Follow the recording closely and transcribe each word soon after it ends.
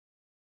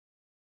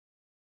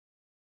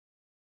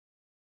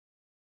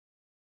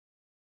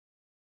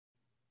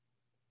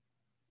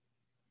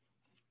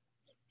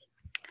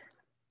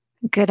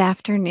Good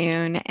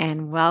afternoon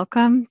and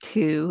welcome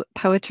to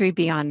Poetry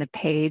Beyond the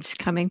Page,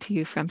 coming to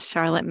you from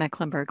Charlotte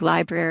Mecklenburg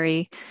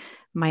Library.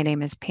 My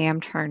name is Pam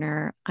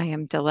Turner. I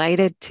am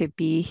delighted to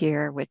be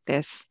here with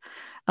this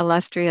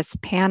illustrious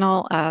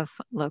panel of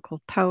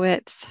local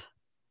poets.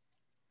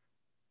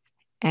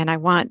 And I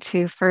want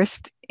to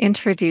first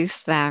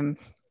introduce them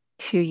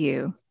to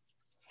you.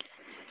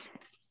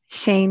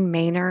 Shane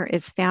Maynor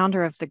is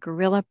founder of the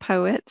Guerrilla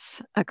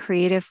Poets, a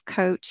creative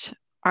coach,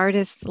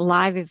 artist,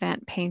 live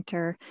event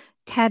painter,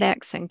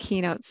 TEDx and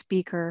keynote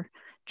speaker,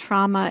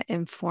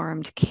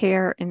 trauma-informed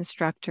care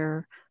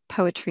instructor,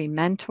 poetry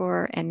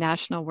mentor, and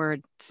national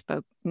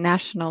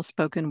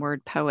spoken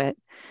word poet.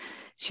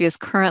 She is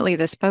currently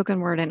the spoken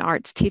word and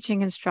arts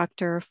teaching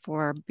instructor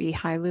for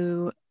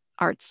Bihailu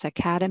Arts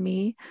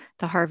Academy,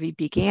 the Harvey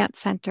B. Gantt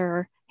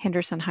Center,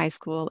 Henderson High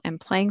School, and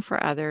Playing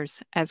for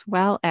Others, as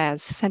well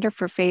as Center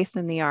for Faith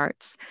in the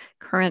Arts,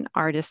 current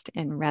artist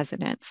in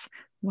residence.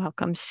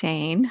 Welcome,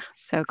 Shane.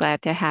 So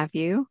glad to have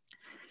you.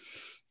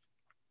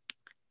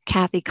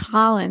 Kathy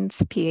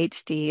Collins,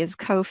 PhD, is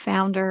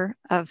co-founder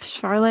of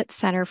Charlotte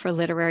Center for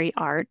Literary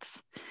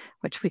Arts,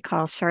 which we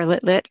call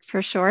Charlotte Lit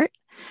for short.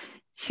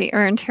 She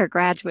earned her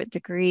graduate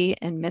degree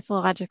in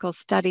mythological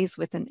studies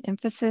with an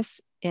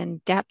emphasis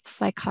in depth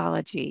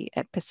psychology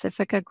at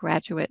Pacifica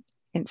Graduate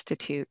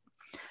Institute.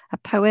 A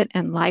poet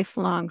and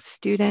lifelong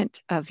student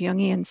of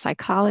Jungian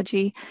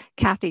psychology,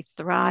 Kathy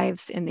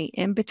thrives in the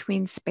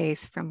in-between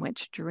space from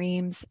which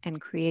dreams and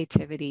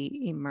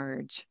creativity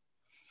emerge.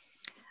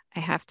 I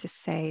have to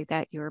say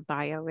that your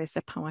bio is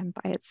a poem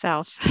by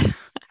itself.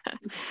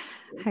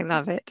 I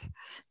love it.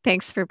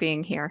 Thanks for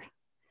being here.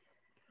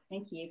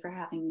 Thank you for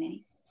having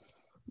me.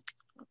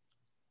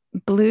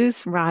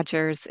 Blues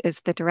Rogers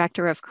is the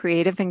Director of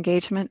Creative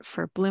Engagement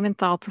for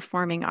Blumenthal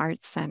Performing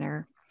Arts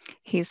Center.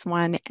 He's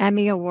won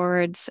Emmy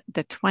Awards,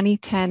 the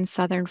 2010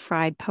 Southern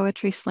Fried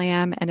Poetry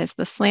Slam, and is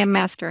the slam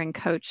master and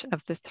coach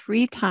of the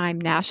 3-time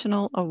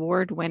national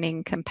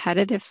award-winning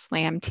competitive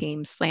slam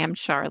team, Slam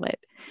Charlotte.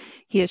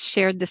 He has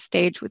shared the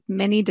stage with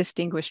many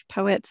distinguished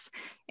poets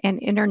and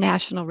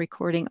international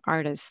recording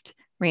artists,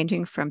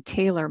 ranging from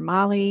Taylor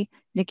Mali,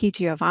 Nikki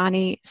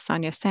Giovanni,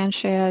 Sonia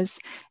Sanchez,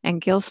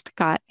 and Gil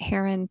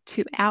Scott-Heron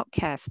to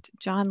Outkast,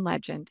 John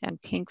Legend, and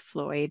Pink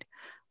Floyd.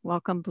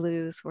 Welcome,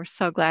 Blues. We're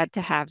so glad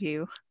to have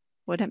you.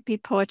 Wouldn't be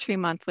Poetry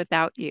Month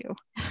without you.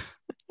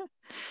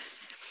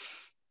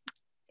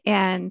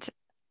 And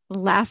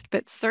last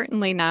but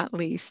certainly not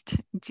least,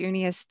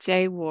 Junius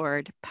J.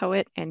 Ward,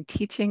 poet and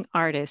teaching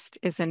artist,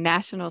 is a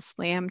national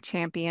slam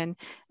champion,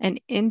 an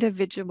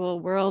individual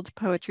world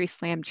poetry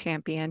slam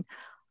champion,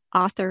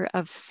 author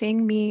of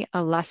Sing Me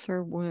a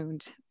Lesser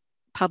Wound,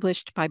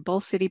 published by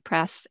Bull City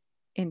Press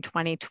in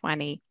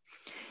 2020.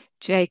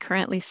 Jay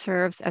currently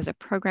serves as a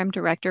program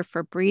director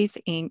for Breathe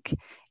Inc.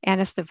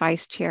 and as the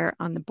vice chair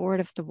on the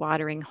board of The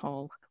Watering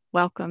Hole.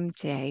 Welcome,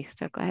 Jay.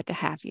 So glad to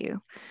have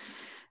you.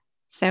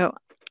 So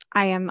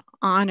I am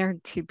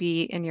honored to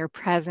be in your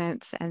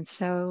presence and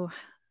so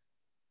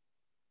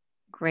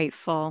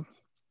grateful.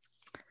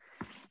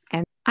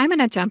 And I'm going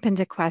to jump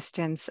into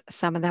questions.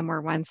 Some of them were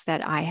ones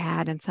that I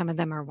had, and some of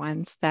them are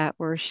ones that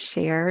were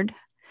shared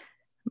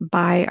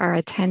by our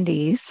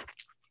attendees.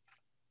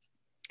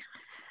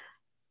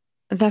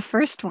 The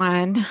first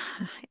one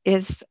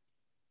is,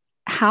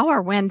 how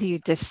or when do you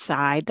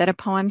decide that a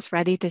poem's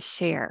ready to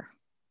share?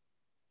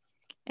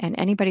 And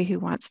anybody who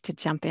wants to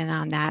jump in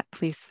on that,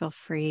 please feel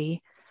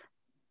free,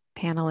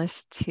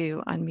 panelists,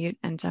 to unmute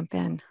and jump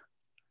in.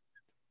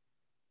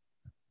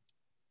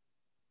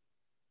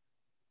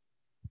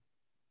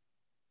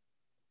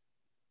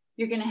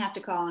 You're going to have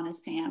to call on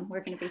us, Pam.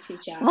 We're going to be too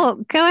shy. Well,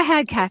 go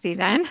ahead, Kathy,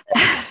 then.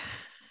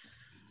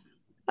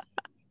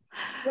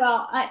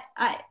 Well,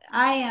 I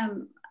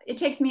am. It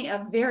takes me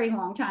a very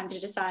long time to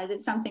decide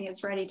that something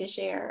is ready to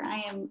share.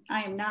 I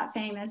am not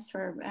famous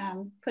for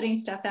putting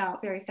stuff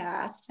out very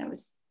fast.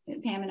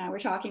 Pam and I were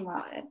talking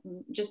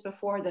just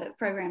before the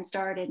program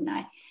started, and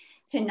I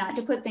tend not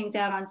to put things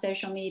out on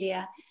social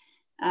media.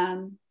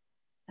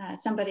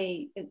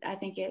 Somebody, I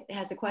think it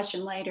has a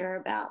question later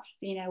about,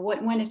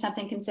 when is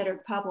something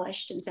considered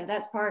published? And so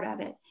that's part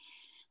of it.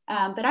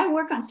 But I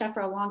work on stuff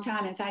for a long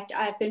time. In fact,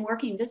 I've been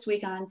working this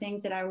week on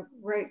things that I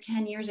wrote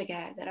 10 years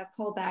ago that I've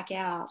pulled back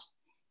out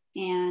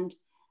and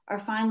are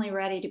finally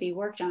ready to be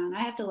worked on.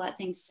 I have to let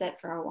things sit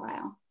for a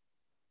while.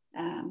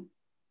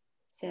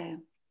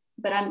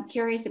 But I'm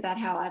curious about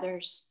how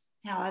others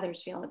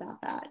feel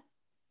about that.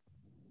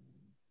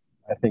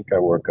 I think I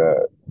work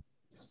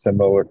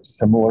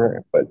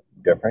similar but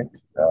different,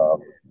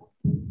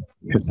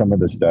 because some of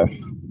the stuff,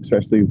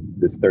 especially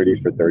this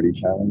 30 for 30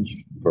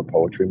 challenge for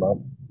Poetry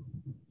Month,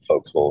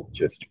 folks will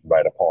just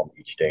write a poem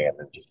each day and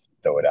then just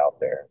throw it out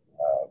there.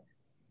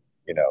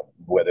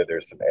 Whether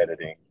there's some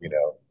editing,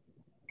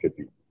 could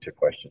be to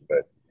question,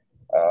 but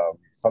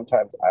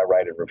sometimes I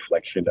write a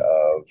reflection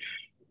of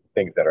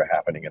things that are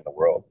happening in the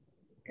world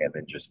and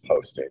then just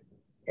post it,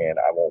 and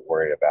I won't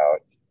worry about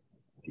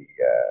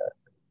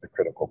the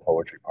critical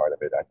poetry part of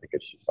it. I think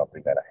it's just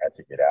something that I had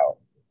to get out,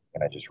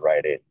 and I just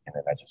write it and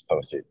then I just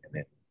post it, and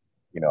then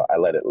I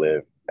let it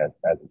live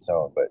as its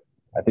own. But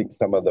I think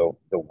some of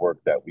the work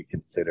that we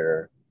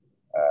consider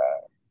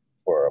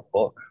for a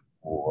book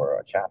or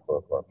a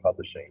chapbook or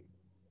publishing,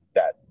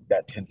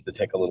 that tends to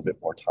take a little bit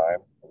more time,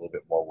 a little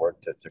bit more work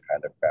to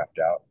kind of craft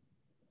out.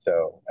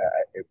 So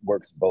it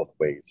works both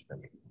ways for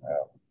me.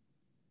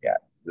 Yeah,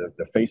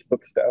 the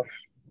Facebook stuff,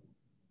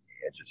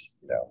 it just,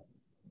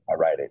 I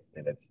write it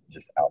and it's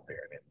just out there,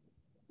 and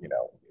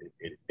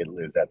it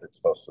lives as it's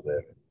supposed to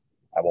live.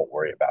 I won't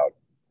worry about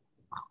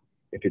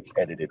if it's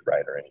edited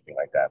right or anything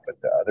like that.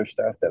 But the other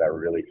stuff that I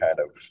really kind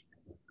of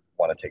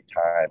want to take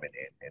time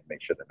and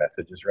make sure the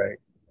message is right,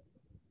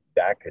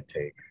 that could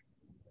take,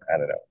 I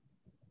don't know,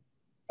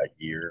 a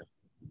year,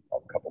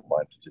 a couple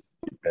months, just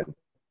depends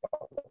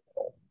on the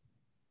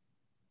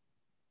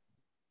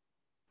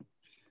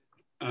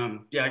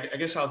yeah, I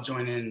guess I'll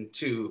join in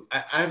too.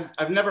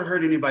 I've never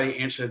heard anybody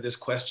answer this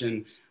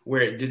question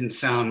where it didn't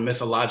sound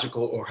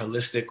mythological or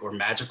holistic or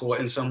magical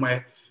in some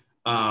way.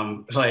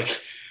 How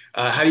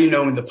do you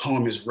know when the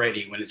poem is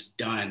ready, when it's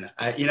done?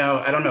 I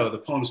don't know. The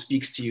poem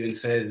speaks to you and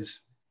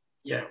says,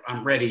 yeah,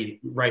 I'm ready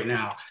right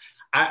now.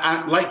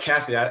 I like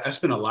Kathy, I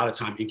spend a lot of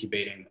time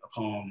incubating a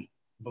poem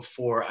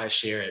before I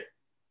share it.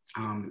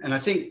 And I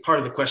think part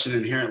of the question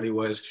inherently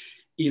was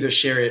either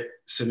share it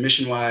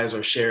submission wise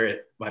or share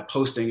it by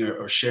posting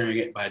or sharing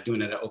it by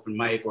doing it at an open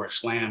mic or a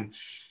slam.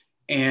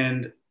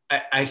 And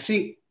I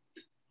think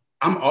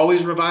I'm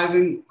always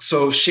revising.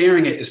 So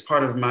sharing it is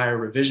part of my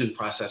revision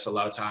process a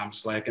lot of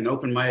times, like an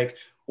open mic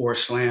or a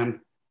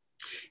slam,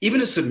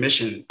 even a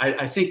submission.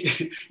 I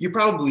think you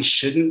probably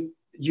shouldn't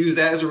use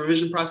that as a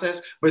revision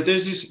process, but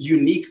there's this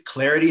unique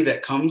clarity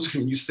that comes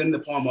when you send the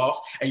poem off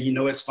and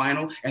it's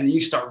final, and then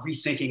you start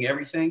rethinking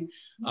everything,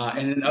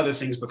 and then other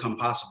things become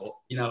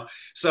possible,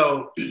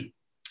 So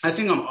I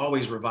think I'm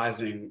always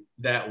revising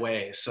that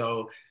way.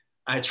 So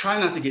I try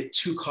not to get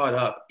too caught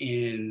up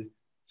in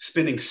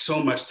spending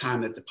so much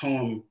time that the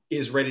poem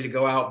is ready to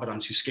go out, but I'm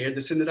too scared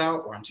to send it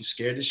out, or I'm too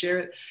scared to share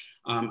it.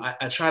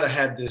 I try to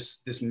have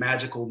this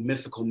magical,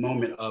 mythical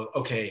moment of,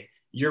 okay,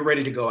 you're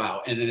ready to go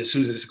out. And then as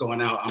soon as it's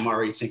going out, I'm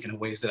already thinking of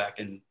ways that I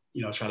can,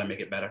 try to make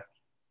it better.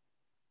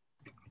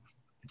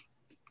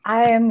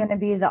 I am going to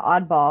be the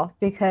oddball,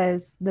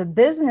 because the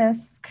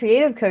business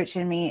creative coach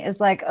in me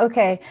is like,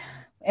 okay,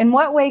 in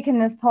what way can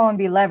this poem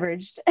be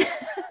leveraged?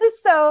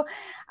 So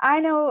I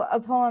know a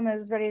poem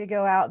is ready to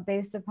go out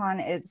based upon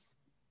its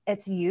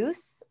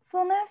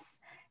usefulness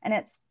and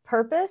its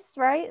purpose,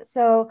 right?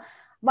 So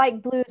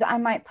like blues, I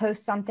might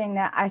post something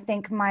that I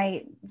think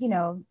might,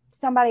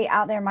 somebody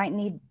out there might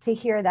need to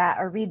hear that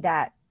or read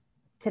that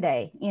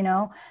today,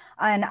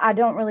 and I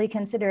don't really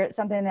consider it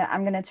something that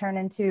I'm going to turn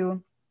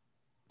into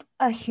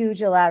a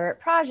huge elaborate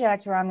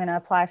project where I'm going to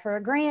apply for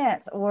a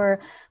grant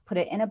or put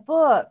it in a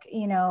book,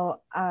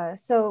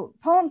 so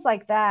poems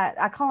like that,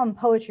 I call them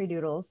poetry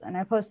doodles, and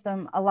I post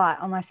them a lot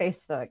on my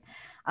Facebook.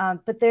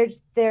 But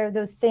there are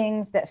those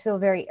things that feel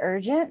very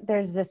urgent.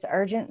 There's this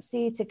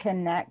urgency to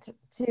connect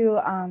to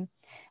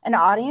an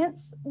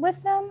audience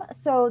with them.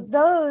 So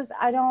those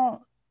I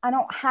don't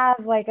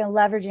have like a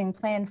leveraging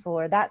plan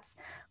for. That's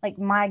like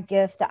my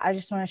gift that I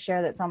just want to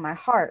share that's on my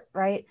heart,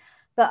 right?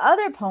 But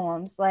other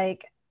poems,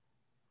 like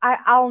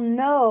I'll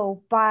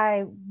know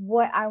by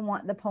what I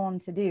want the poem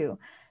to do.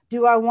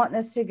 Do I want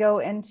this to go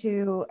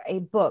into a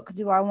book?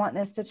 Do I want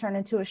this to turn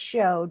into a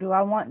show? Do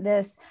I want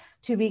this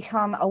to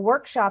become a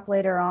workshop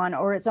later on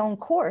or its own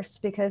course?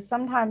 Because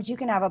sometimes you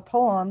can have a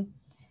poem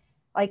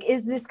like,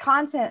 is this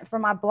content for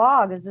my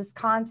blog? Is this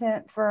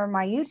content for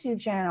my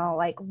YouTube channel?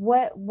 Like,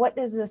 what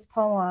does this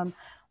poem,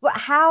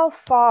 how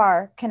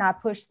far can I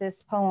push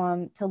this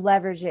poem to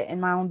leverage it in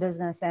my own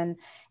business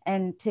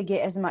and to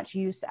get as much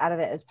use out of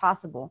it as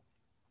possible?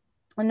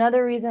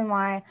 Another reason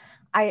why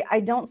I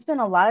don't spend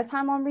a lot of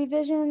time on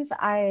revisions,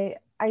 I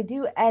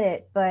do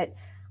edit, but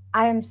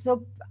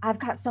I've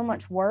got so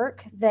much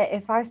work that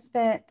if I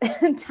spent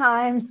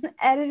time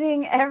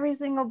editing every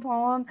single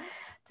poem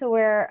to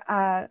where,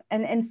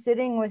 and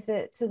sitting with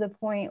it to the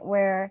point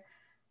where,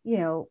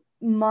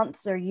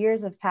 months or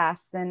years have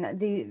passed, then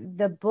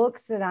the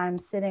books that I'm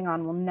sitting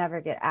on will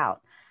never get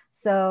out.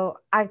 So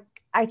I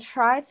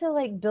try to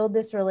like build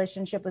this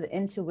relationship with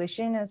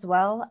intuition as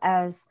well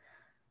as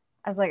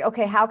like,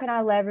 okay, how can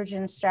I leverage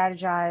and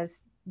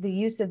strategize the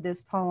use of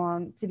this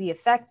poem to be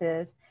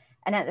effective?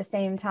 And at the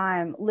same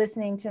time,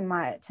 listening to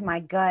my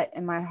gut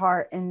and my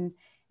heart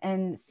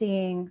and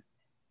seeing,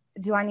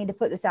 do I need to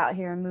put this out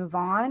here and move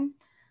on,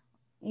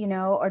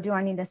 or do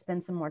I need to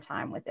spend some more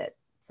time with it?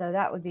 So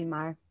that would be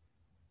my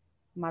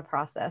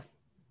process.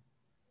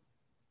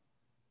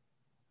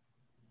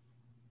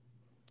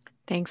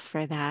 Thanks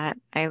for that.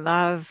 I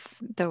love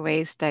the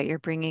ways that you're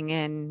bringing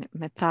in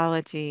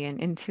mythology and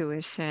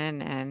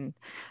intuition and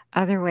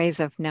other ways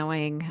of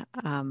knowing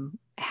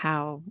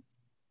how,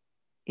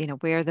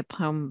 where the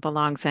poem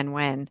belongs and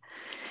when.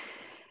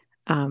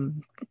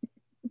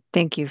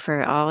 Thank you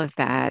for all of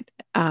that.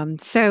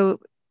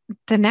 So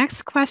the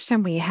next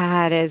question we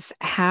had is,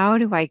 how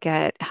do I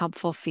get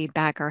helpful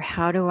feedback, or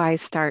how do I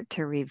start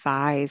to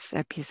revise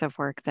a piece of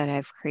work that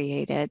I've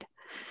created?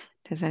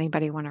 Does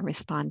anybody want to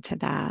respond to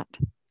that?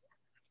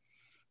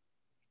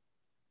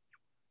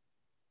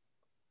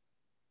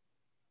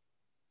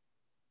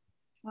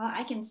 Well,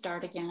 I can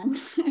start again.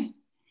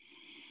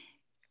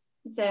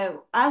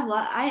 So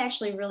I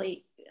actually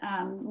really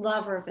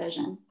love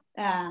revision.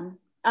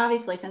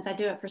 Obviously, since I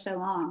do it for so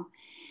long.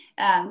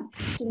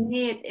 To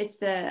me, it's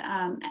the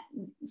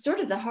sort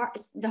of the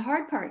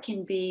hard part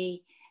can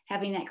be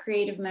having that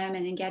creative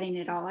moment and getting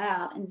it all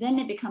out, and then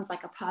it becomes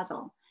like a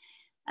puzzle.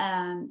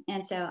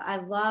 And so I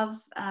love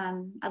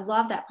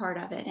that part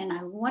of it. And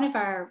one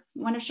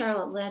of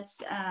Charlotte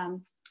Litt's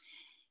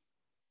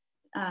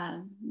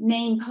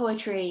main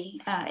poetry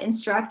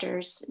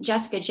instructors,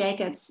 Jessica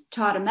Jacobs,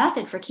 taught a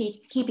method for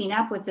keeping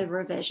up with the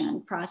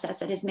revision process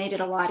that has made it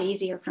a lot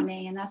easier for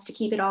me. And that's to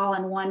keep it all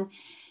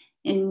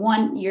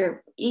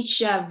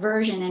each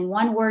version in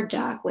one Word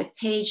doc with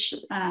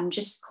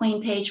just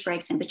clean page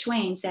breaks in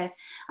between. So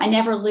I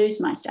never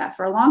lose my stuff.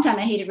 For a long time,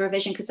 I hated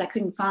revision because I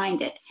couldn't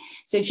find it.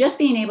 So just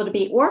being able to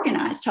be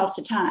organized helps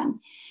a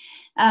ton.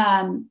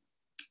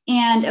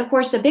 And of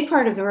course, the big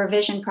part of the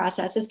revision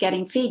process is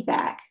getting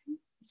feedback.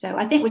 So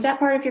I think, was that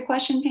part of your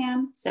question,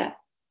 Pam? So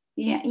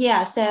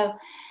yeah. So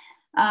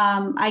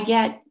I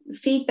get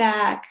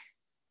feedback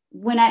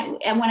when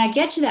I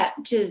get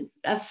to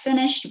a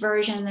finished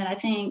version that I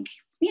think,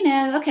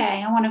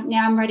 okay,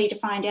 I'm ready to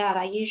find out.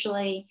 I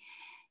usually,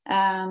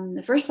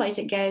 the first place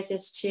it goes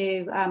is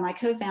to my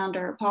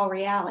co-founder, Paul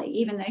Reale,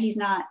 even though he's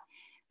not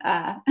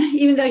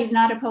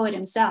a poet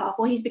himself.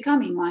 Well, he's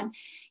becoming one.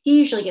 He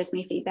usually gives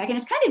me feedback, and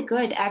it's kind of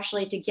good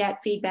actually to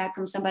get feedback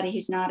from somebody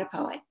who's not a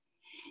poet,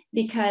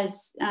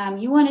 because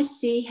you want to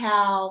see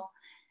how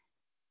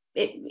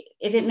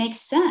if it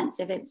makes sense,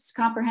 if it's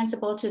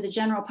comprehensible to the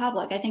general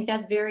public. I think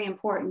that's very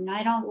important.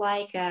 I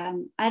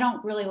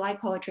don't really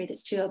like poetry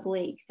that's too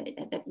oblique,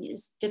 that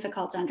is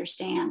difficult to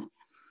understand.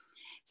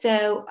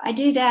 So I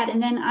do that.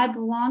 And then I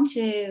belong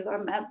to, or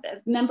I'm a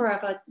member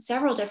of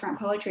several different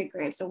poetry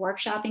groups, a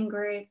workshopping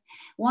group,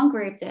 one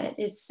group that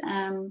is,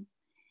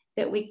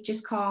 that we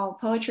just call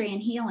Poetry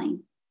and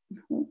Healing.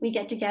 We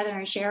get together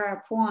and share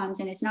our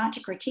poems, and it's not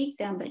to critique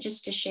them, but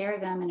just to share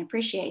them and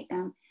appreciate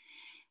them.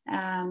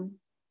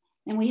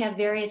 And we have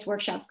various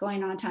workshops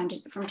going on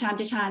from time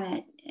to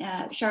time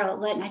at Charlotte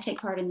Litt, and I take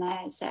part in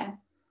those. So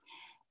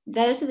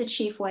those are the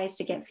chief ways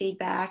to get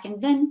feedback.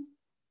 And then,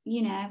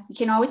 you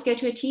can always go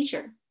to a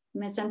teacher. I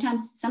mean,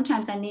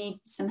 sometimes I need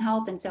some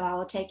help, and so I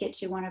will take it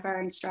to one of our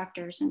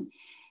instructors and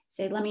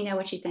say, let me know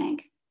what you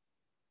think.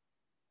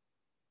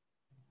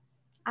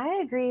 I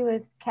agree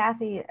with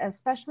Kathy,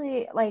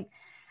 especially like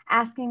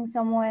asking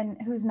someone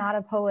who's not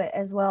a poet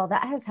as well.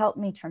 That has helped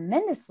me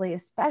tremendously,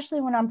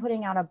 especially when I'm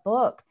putting out a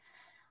book.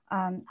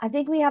 I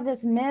think we have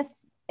this myth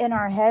in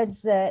our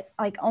heads that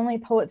like only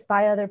poets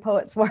buy other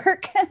poets'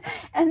 work,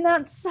 and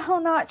that's so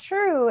not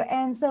true.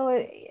 And so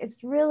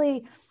it's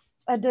really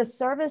a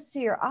disservice to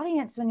your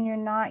audience when you're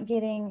not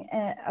getting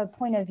a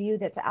point of view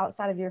that's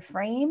outside of your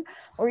frame,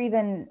 or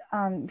even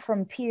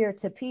from peer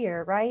to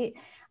peer, right?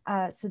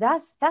 So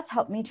that's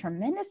helped me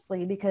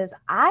tremendously, because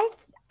I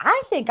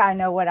think I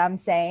know what I'm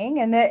saying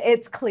and that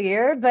it's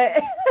clear,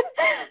 but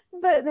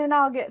but then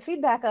I'll get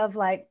feedback of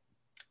like,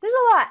 there's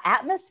a lot of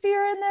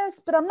atmosphere in this,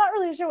 but I'm not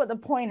really sure what the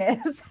point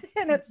is.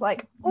 And it's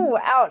like, oh,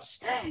 ouch,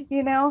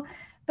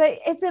 but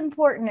it's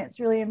important. It's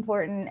really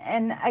important.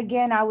 And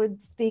again, I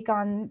would speak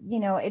on,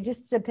 it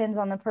just depends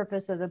on the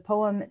purpose of the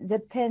poem,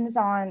 depends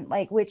on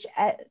like which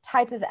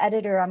type of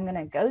editor I'm going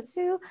to go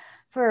to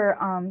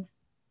for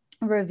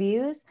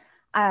reviews.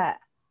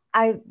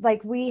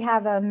 We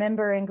have a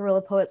member in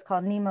Guerrilla Poets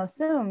called Nemo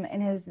Soom,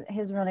 and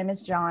his real name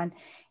is John.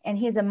 And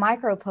he's a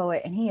micro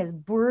poet, and he is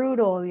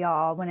brutal,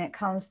 y'all, when it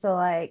comes to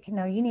like,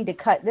 you need to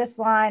cut this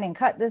line and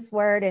cut this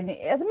word. And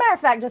as a matter of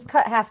fact, just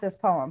cut half this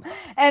poem.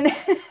 And,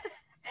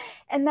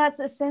 and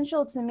that's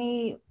essential to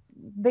me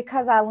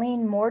because I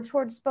lean more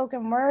towards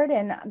spoken word.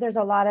 And there's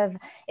a lot of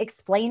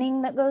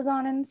explaining that goes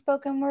on in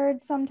spoken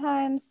word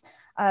sometimes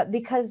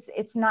because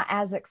it's not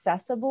as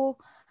accessible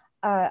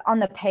on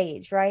the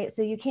page, right?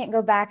 So you can't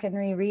go back and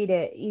reread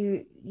it.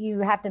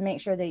 You have to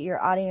make sure that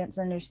your audience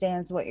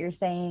understands what you're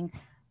saying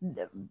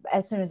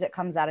as soon as it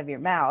comes out of your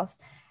mouth.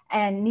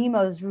 And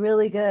Nemo's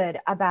really good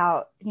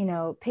about,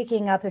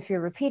 picking up if you're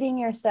repeating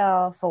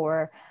yourself,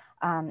 or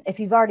if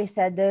you've already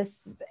said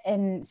this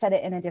and said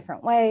it in a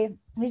different way.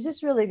 He's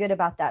just really good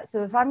about that.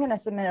 So if I'm going to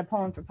submit a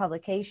poem for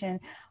publication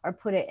or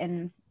put it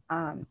in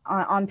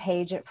on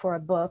page for a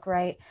book,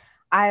 right,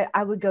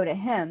 I would go to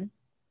him.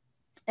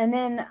 And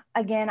then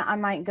again, I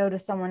might go to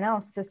someone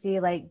else to see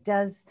like,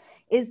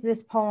 is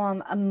this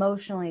poem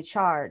emotionally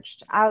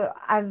charged?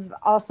 I've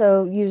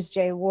also used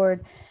Jay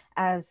Ward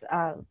as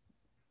a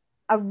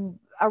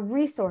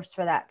resource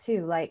for that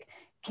too. Like,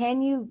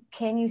 can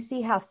you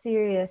see how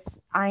serious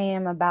I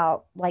am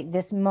about like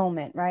this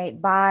moment, right?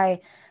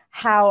 By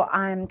how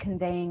I'm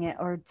conveying it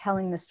or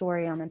telling the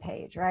story on the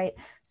page, right?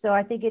 So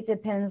I think it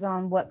depends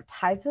on what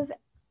type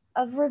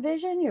of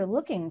revision you're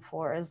looking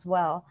for as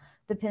well,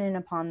 depending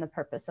upon the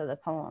purpose of the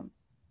poem.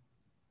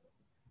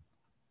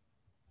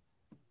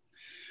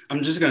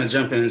 I'm just going to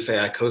jump in and say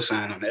I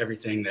co-sign on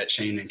everything that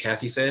Shane and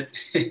Kathy said,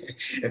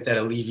 if that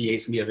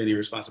alleviates me of any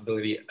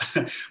responsibility.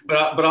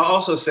 But I'll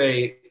also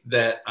say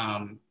that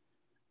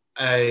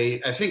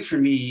I think for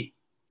me,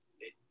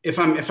 if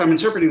I'm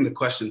interpreting the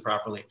question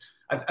properly,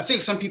 I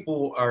think some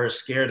people are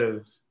scared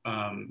of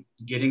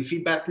getting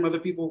feedback from other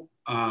people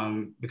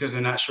because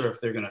they're not sure if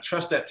they're going to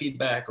trust that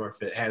feedback or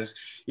if it has,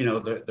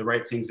 the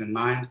right things in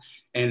mind.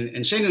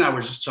 And Shane and I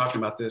were just talking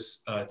about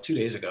this 2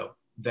 days ago,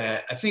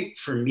 that I think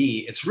for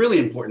me, it's really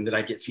important that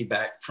I get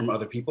feedback from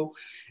other people.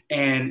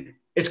 And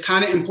it's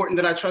kind of important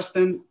that I trust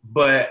them,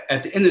 but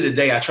at the end of the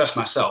day, I trust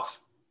myself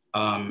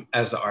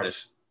as the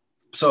artist.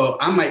 So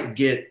I might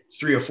get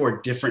 3 or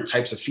 4 different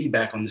types of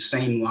feedback on the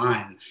same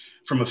line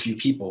from a few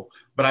people,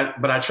 but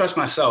I trust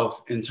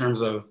myself in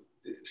terms of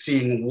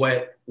seeing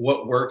what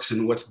works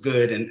and what's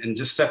good, and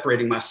just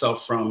separating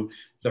myself from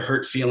the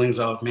hurt feelings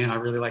of, man, I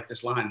really like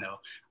this line though,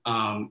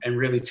 and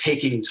really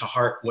taking to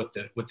heart what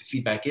the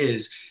feedback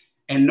is,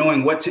 and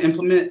knowing what to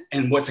implement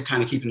and what to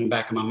kind of keep in the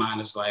back of my mind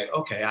is like,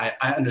 okay,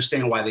 I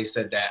understand why they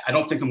said that. I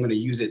don't think I'm going to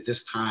use it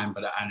this time,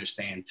 but I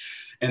understand.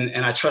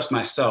 And I trust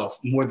myself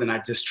more than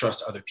I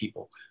distrust other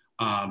people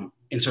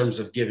in terms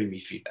of giving me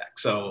feedback.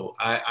 So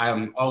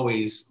I'm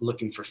always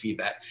looking for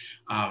feedback.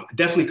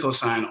 Definitely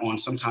co-sign on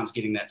sometimes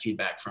getting that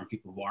feedback from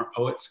people who aren't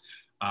poets.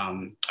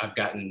 I've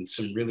gotten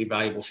some really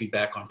valuable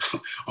feedback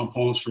on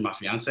poems from my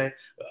fiance,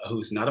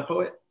 who's not a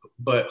poet,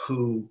 but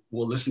who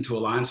will listen to a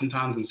line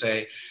sometimes and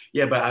say,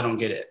 yeah, but I don't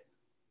get it.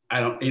 I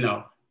don't,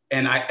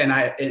 and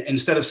I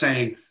instead of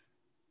saying,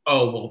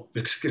 oh, well,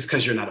 it's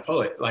because you're not a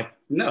poet. Like,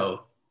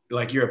 no,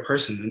 like you're a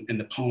person and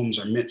the poems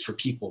are meant for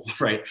people,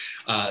 right?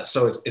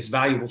 So it's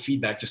valuable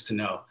feedback just to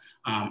know.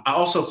 I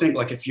also think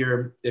like if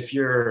you're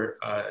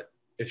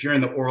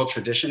in the oral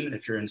tradition,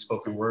 if you're in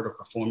spoken word or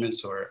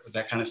performance or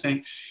that kind of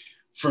thing,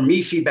 for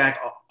me, feedback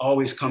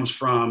always comes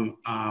from,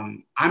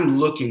 I'm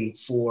looking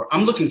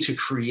to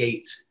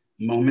create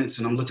moments,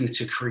 and I'm looking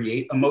to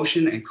create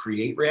emotion and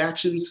create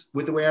reactions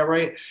with the way I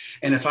write.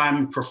 And if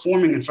I'm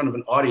performing in front of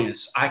an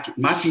audience,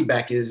 my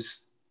feedback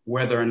is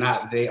whether or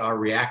not they are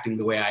reacting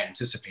the way I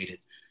anticipated.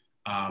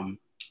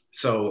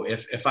 So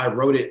if I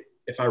wrote it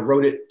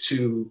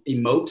to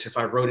emote, if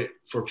I wrote it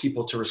for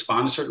people to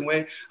respond a certain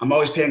way, I'm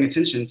always paying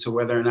attention to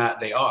whether or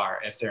not they are.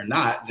 If they're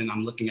not, then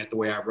I'm looking at the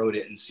way I wrote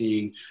it and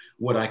seeing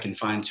what I can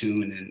fine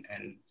tune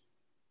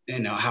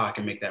and how I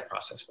can make that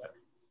process better.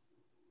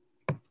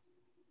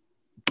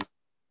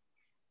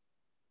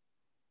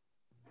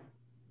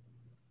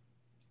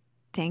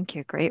 Thank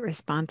you. Great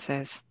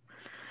responses.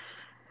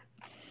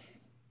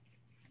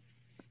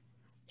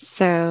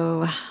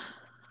 So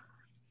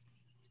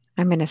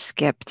I'm going to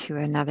skip to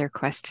another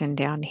question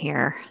down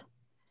here.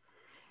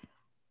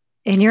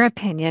 In your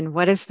opinion,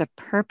 what is the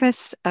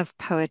purpose of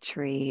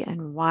poetry,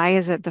 and why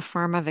is it the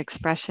form of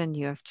expression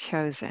you have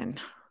chosen?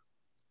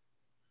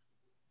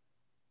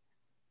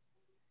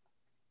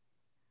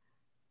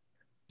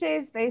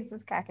 Jay's face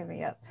is cracking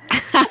me up.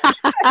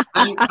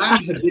 I'm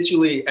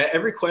habitually, at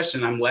every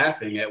question, I'm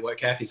laughing at what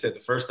Kathy said the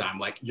first time.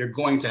 Like, you're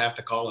going to have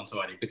to call on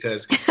somebody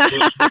because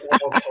we're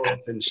all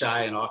poets and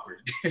shy and awkward.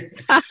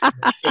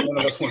 So one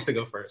of us wants to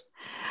go first.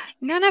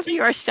 None of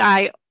you are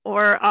shy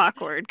or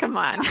awkward. Come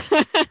on.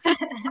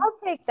 I'll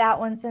take that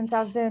one since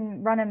I've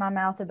been running my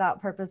mouth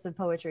about purpose of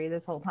poetry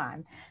this whole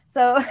time.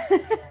 So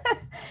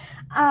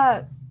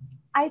I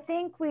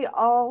think we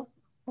all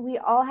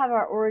have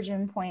our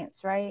origin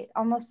points, right?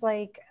 Almost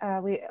like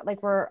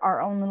we're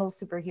our own little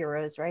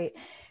superheroes, right?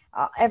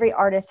 Every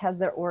artist has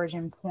their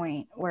origin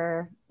point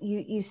where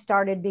you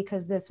started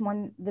because this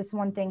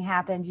one thing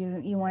happened.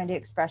 You wanted to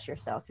express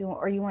yourself,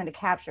 or you wanted to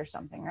capture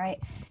something, right?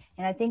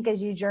 And I think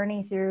as you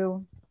journey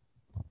through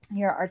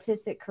your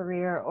artistic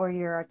career or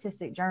your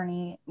artistic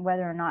journey,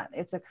 whether or not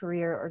it's a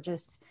career or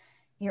just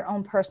your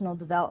own personal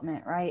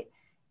development, right?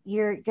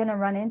 You're going to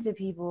run into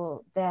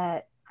people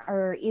that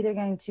are either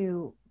going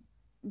to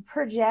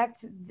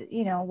project,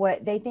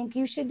 what they think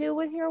you should do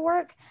with your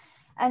work.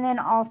 And then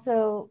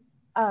also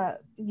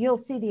you'll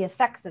see the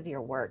effects of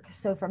your work.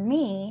 So for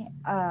me,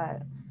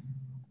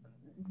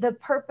 the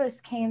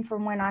purpose came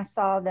from when I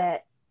saw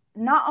that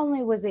not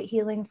only was it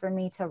healing for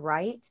me to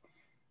write,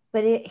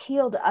 but it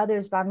healed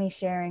others by me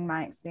sharing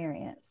my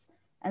experience.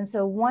 And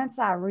so once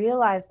I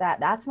realized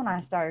that, that's when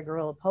I started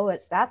Guerrilla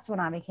Poets. That's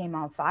when I became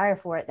on fire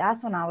for it.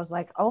 That's when I was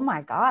like, oh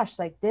my gosh,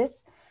 like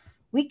this,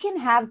 we can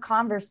have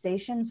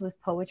conversations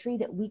with poetry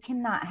that we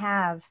cannot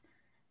have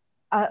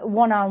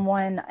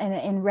one-on-one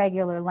in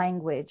regular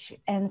language.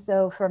 And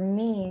so for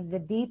me, the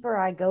deeper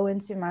I go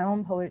into my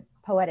own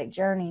poetic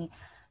journey,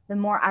 the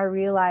more I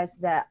realize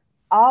that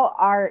all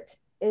art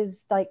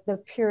is like the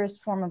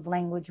purest form of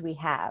language we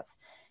have,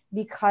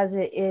 because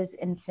it is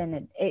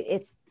infinite.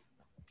 It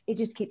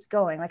just keeps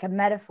going. Like a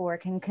metaphor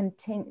can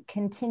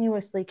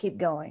continuously keep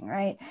going,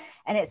 right?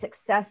 And it's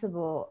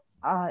accessible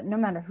no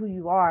matter who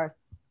you are.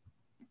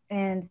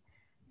 And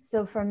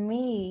so for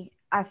me,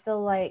 I feel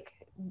like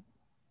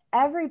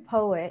every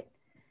poet,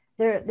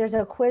 there's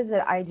a quiz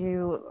that I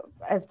do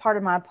as part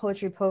of my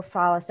poetry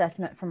profile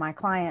assessment for my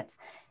clients.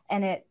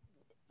 And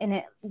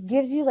it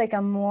gives you like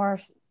a more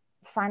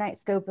finite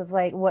scope of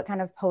like what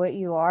kind of poet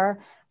you are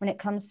when it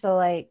comes to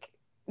like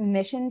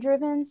mission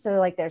driven. So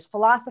like there's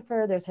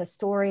philosopher, there's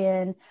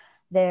historian,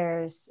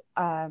 there's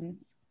the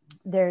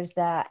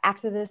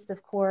activist,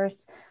 of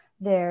course,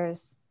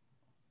 there's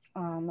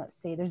let's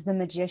see, there's the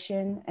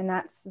magician, and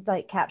that's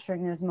like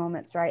capturing those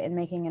moments, right, and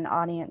making an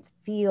audience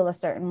feel a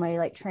certain way,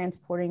 like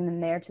transporting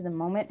them there to the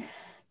moment.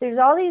 There's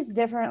all these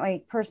different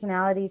like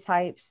personality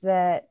types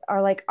that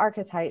are like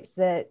archetypes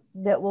that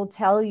will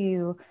tell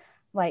you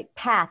like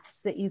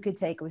paths that you could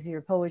take with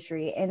your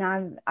poetry.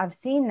 And I've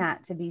seen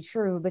that to be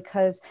true,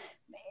 because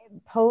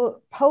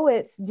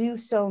poets do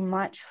so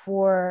much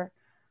for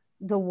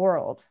the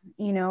world,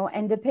 you know,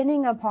 and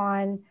depending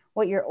upon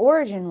what your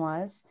origin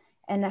was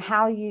and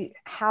how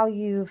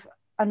you've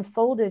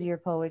unfolded your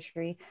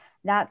poetry,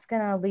 that's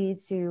going to lead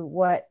to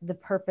what the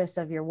purpose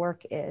of your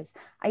work is.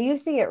 I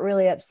used to get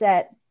really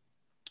upset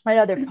at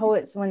other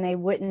poets when they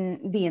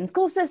wouldn't be in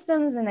school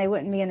systems and they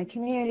wouldn't be in the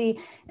community,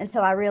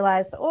 until I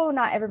realized, oh,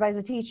 not everybody's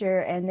a teacher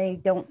and they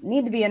don't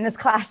need to be in this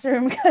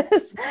classroom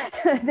because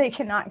they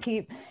cannot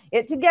keep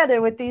it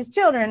together with these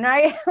children,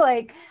 right?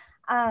 Like,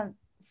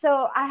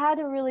 so I had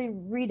to really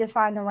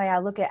redefine the way I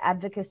look at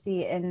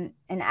advocacy and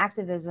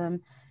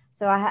activism.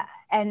 So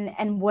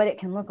and what it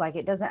can look like.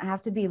 It doesn't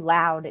have to be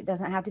loud. It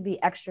doesn't have to be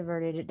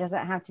extroverted. It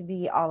doesn't have to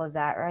be all of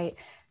that, right?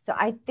 So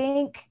I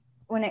think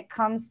when it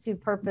comes to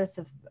purpose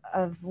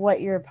of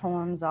what your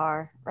poems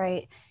are,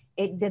 right,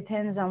 it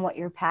depends on what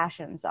your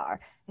passions are.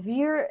 If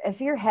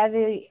you're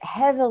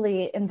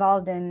heavily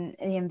involved in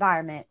the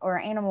environment or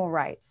animal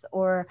rights,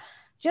 or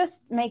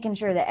just making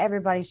sure that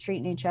everybody's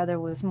treating each other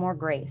with more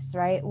grace,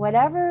 right?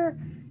 Whatever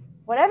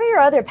your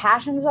other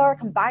passions are,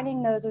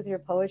 combining those with your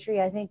poetry,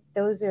 I think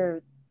those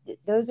are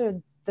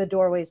the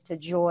doorways to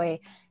joy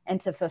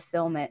and to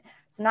fulfillment.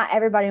 So not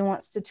everybody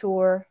wants to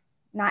tour.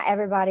 Not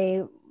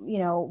everybody, you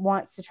know,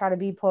 wants to try to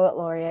be poet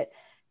laureate.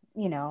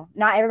 You know,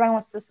 not everybody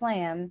wants to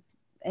slam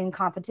in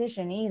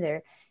competition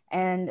either.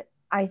 And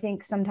I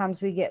think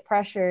sometimes we get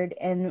pressured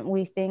and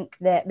we think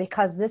that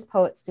because this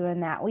poet's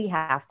doing that, we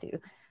have to.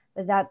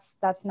 But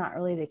that's not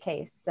really the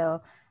case.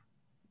 So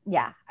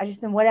yeah, I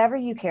just think whatever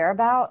you care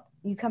about,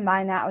 you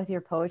combine that with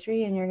your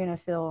poetry and you're going to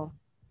feel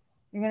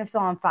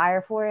on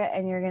fire for it,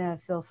 and you're going to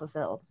feel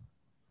fulfilled.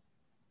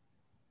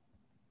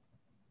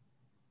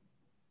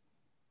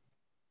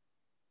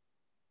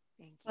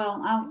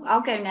 Well,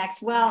 I'll go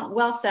next.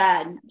 Well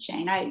said,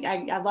 Shane.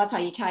 I love how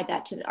you tied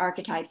that to the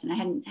archetypes, and I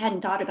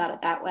hadn't thought about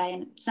it that way.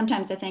 And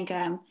sometimes I think,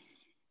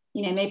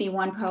 you know, maybe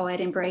one poet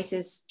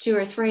embraces 2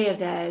 or 3 of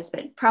those,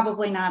 but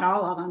probably not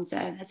all of them.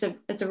 So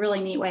it's a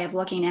really neat way of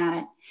looking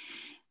at it.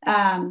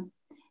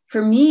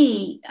 For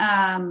me,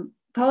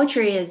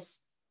 poetry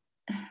is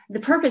the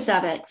purpose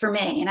of it for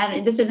me.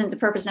 And this isn't the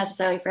purpose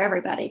necessarily for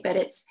everybody, but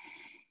it's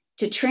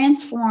to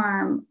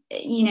transform,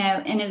 you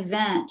know, an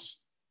event,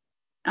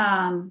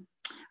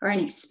 or an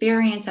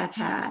experience I've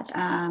had,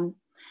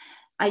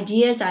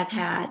 ideas I've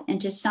had,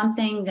 into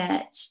something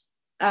that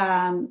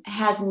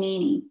has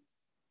meaning,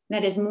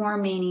 that is more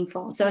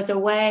meaningful. So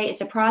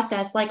it's a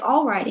process, like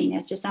all writing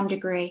is to some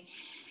degree,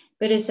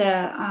 but it's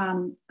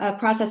a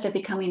process of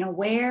becoming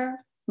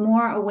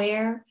more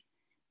aware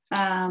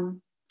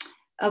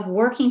of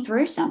working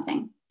through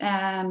something.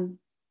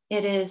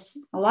 It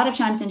is a lot of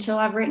times, until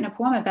I've written a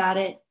poem about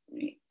it,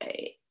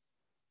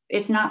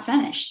 it's not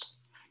finished.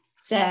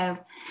 So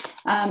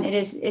for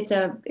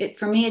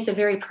me, it's a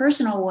very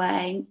personal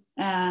way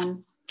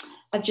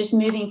of just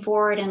moving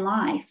forward in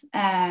life.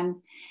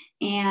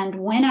 And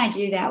when I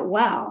do that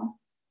well,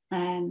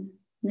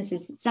 this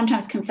is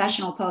sometimes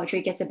confessional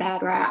poetry gets a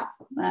bad rap.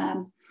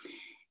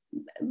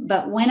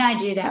 But when I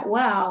do that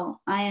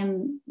well, I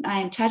am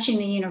touching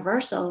the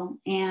universal,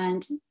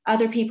 and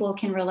other people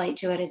can relate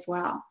to it as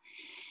well.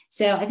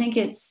 So I think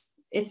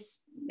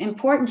it's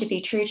important to be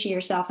true to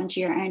yourself and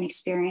to your own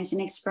experience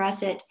and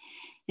express it.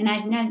 And I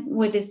know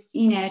with this,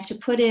 you know, to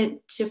put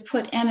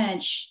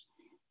image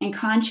and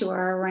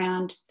contour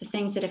around the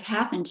things that have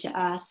happened to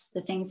us,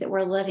 the things that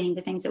we're living,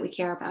 the things that we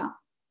care about.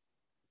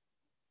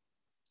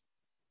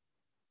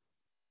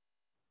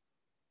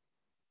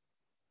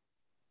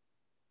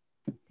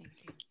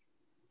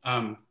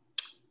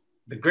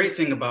 The great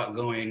thing about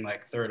going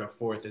like 3rd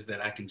or 4th is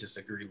that I can just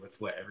agree with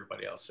what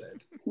everybody else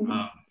said.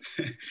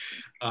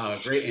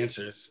 Great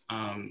answers.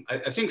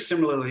 I think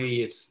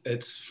similarly,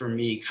 it's for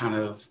me kind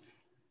of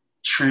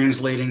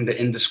translating the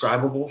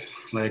indescribable,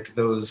 like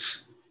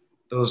those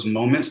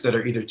moments that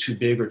are either too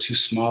big or too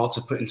small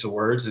to put into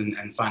words,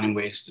 and finding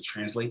ways to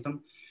translate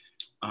them.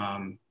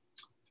 And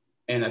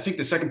I think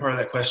the second part of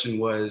that question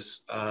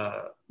was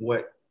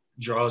what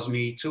draws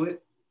me to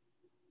it,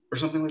 or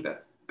something like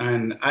that.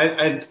 And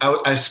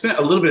I spent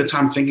a little bit of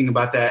time thinking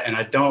about that, and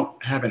I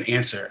don't have an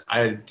answer.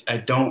 I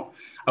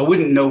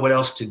wouldn't know what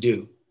else to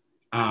do.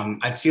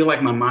 I feel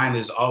like my mind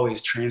is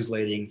always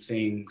translating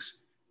things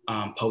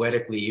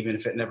poetically, even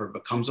if it never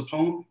becomes a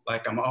poem.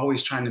 Like I'm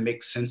always trying to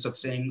make sense of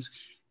things,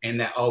 and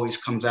that always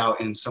comes out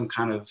in some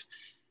kind of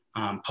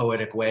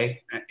poetic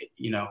way.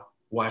 You know,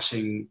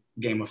 watching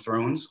Game of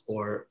Thrones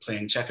or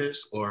playing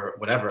checkers or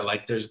whatever.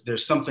 Like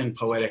there's something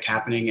poetic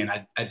happening, and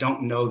I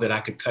don't know that I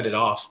could cut it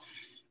off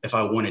if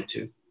I wanted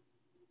to.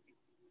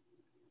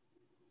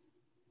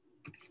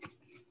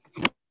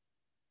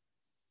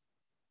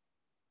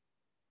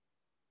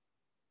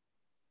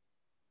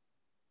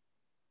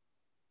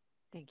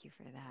 Thank you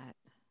for that.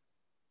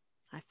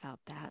 I felt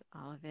that,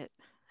 all of it.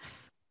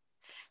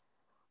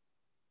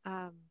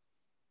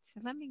 So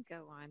let me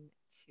go on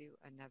to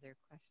another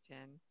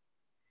question.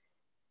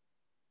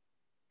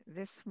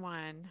 This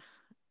one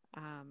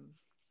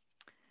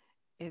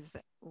is,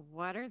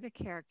 what are the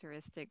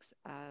characteristics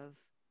of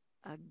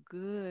a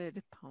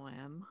good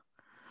poem?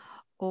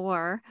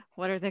 Or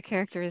what are the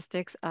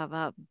characteristics of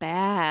a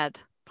bad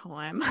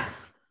poem?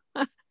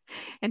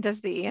 And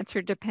does the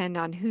answer depend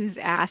on who's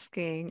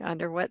asking,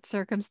 under what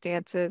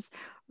circumstances,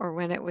 or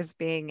when it was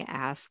being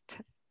asked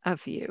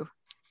of you?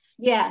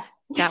 Yes.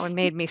 That one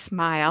made me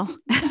smile.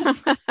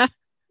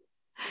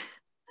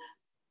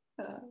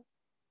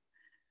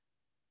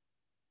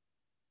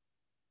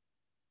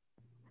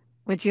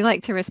 Would you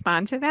like to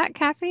respond to that,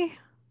 Kathy?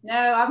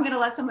 No, I'm going to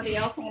let somebody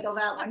else handle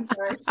that one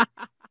first.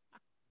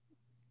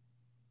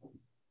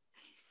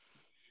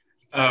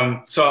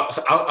 So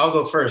I'll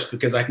go first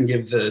because I can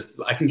give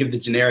the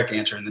generic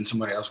answer, and then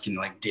somebody else can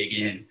like dig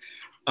in.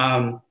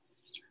 I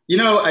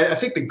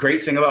think the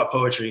great thing about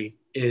poetry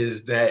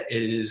is that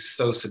it is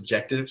so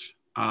subjective,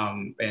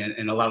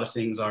 and a lot of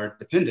things are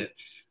dependent.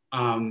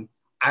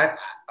 I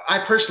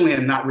personally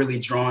am not really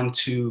drawn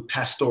to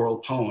pastoral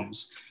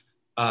poems.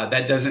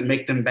 That doesn't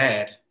make them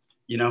bad.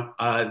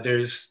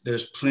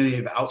 There's plenty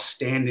of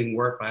outstanding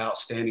work by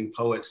outstanding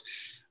poets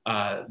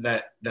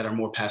that are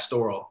more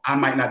pastoral. I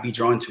might not be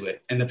drawn to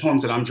it, and the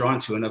poems that I'm drawn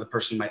to, another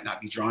person might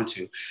not be drawn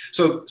to.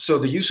 So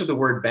the use of the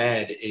word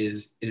bad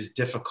is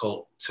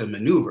difficult to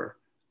maneuver,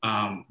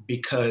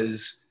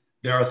 because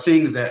there are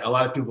things that a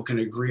lot of people can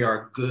agree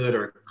are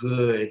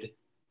good,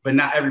 but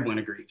not everyone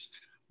agrees.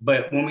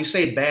 But when we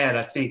say bad,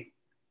 I think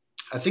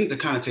the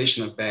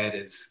connotation of bad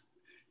is,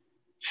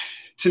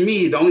 to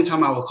me, the only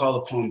time I will call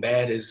a poem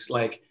bad is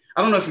like,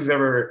 I don't know if you've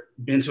ever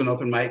been to an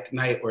open mic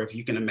night, or if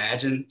you can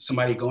imagine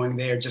somebody going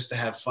there just to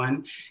have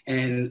fun,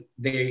 and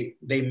they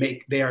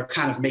are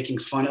kind of making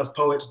fun of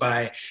poets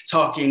by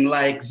talking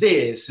like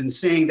this and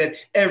saying that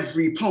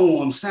every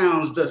poem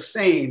sounds the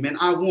same and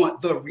I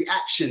want the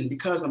reaction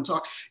because I'm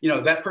talking,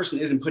 that person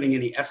isn't putting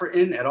any effort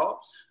in at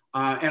all.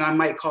 And I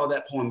might call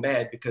that poem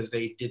bad because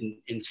they didn't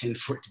intend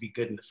for it to be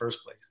good in the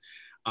first place.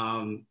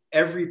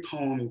 Every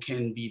poem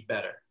can be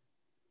better.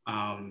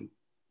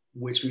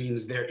 Which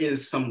means there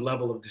is some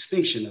level of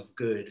distinction of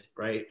good,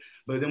 right?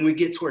 But then we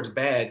get towards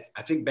bad,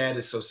 I think bad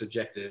is so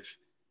subjective,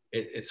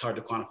 it's hard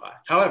to quantify.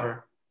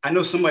 However, I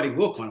know somebody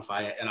will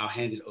quantify it, and I'll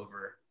hand it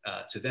over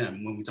to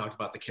them when we talk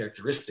about the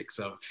characteristics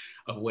of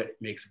what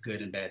makes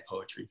good and bad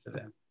poetry for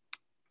them.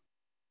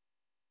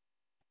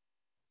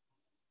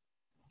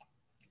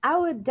 I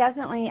would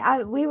definitely,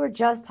 we were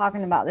just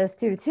talking about this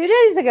too, 2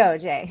 days ago,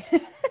 Jay.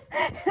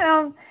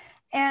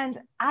 And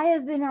I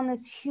have been on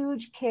this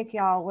huge kick,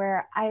 y'all,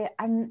 where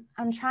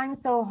I'm trying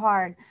so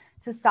hard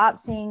to stop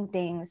seeing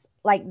things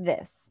like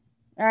this,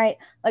 all right?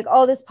 Like,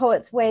 oh, this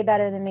poet's way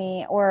better than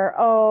me, or,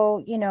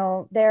 oh,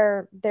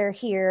 they're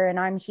here and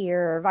I'm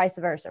here, or vice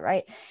versa,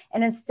 right?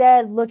 And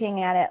instead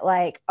looking at it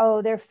like,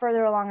 oh, they're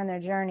further along in their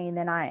journey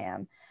than I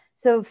am.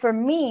 So for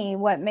me,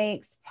 what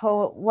makes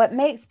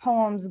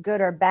poems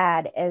good or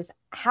bad is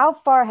how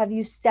far have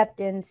you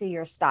stepped into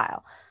your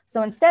style?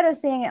 So instead of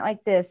seeing it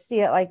like this, see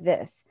it like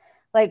this.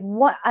 Like,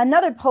 what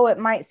another poet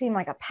might seem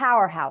like a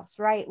powerhouse,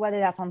 right? Whether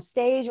that's on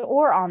stage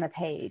or on the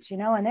page,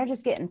 and they're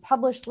just getting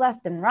published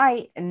left and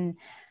right, and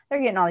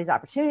they're getting all these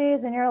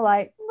opportunities, and you're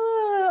like,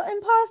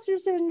 imposter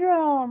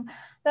syndrome.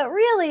 But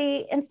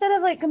really, instead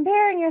of like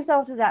comparing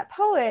yourself to that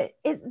poet,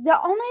 is the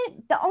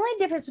only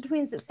difference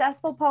between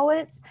successful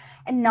poets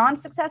and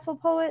non-successful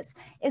poets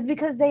is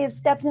because they have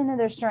stepped into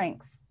their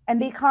strengths and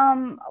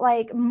become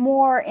like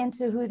more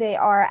into who they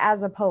are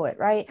as a poet,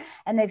 right?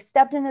 And they've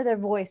stepped into their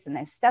voice and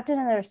they've stepped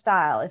into their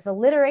style. If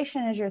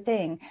alliteration is your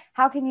thing,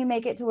 how can you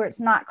make it to where it's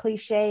not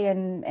cliche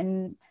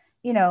and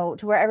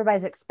to where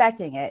everybody's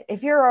expecting it?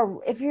 If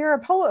you're a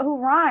poet who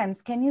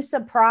rhymes, can you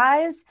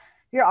surprise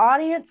your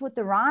audience with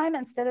the rhyme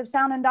instead of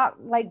sounding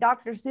like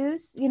Dr.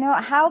 Seuss?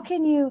 How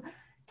can you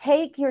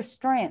take your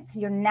strength,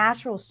 your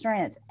natural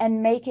strength,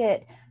 and make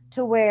it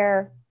to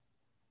where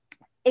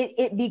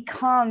it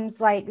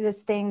becomes like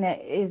this thing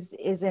that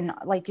is in,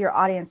 like, your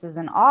audience is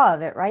in awe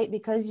of it, right?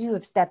 Because you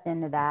have stepped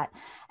into that,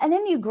 and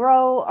then you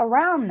grow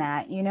around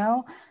that,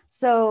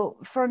 So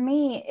for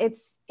me,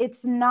 it's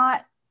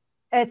not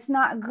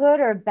good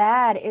or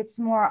bad. It's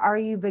more, are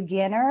you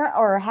beginner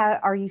or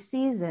are you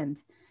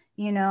seasoned?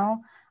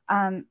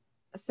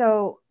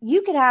 So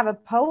you could have a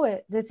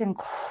poet that's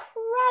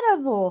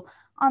incredible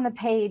on the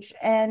page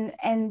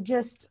and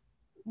just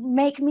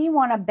make me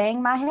want to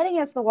bang my head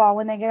against the wall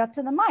when they get up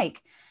to the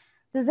mic.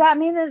 Does that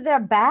mean that they're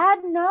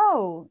bad?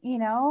 No,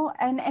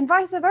 and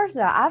vice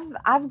versa.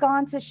 I've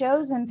gone to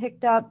shows and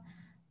picked up,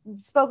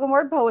 spoken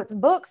word poets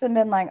books and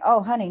been like,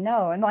 oh honey,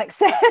 no, and like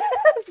set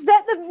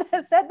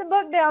the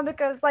book down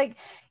because like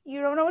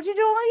you don't know what you're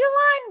doing when your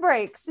line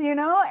breaks, you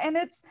know. And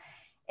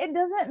it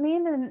doesn't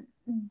mean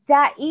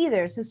that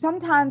either. So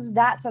sometimes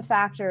that's a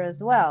factor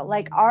as well.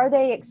 Like, are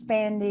they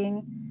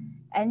expanding?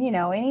 And you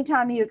know,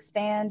 anytime you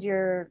expand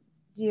your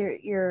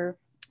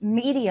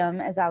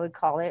medium, as I would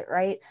call it,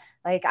 right?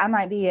 Like I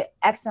might be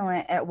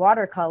excellent at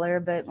watercolor,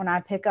 but when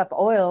I pick up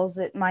oils,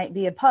 it might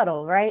be a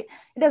puddle, right?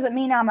 It doesn't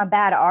mean I'm a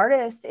bad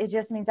artist. It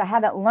just means I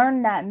haven't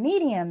learned that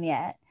medium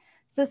yet.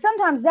 So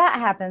sometimes that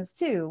happens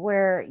too,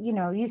 where, you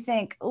know, you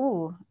think,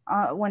 ooh,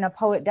 when a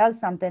poet does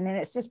something and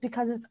it's just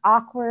because it's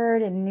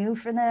awkward and new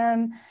for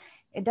them,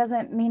 it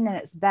doesn't mean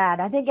that it's bad.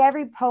 I think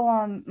every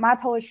poem, my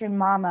poetry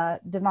mama,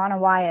 Devonna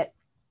Wyatt,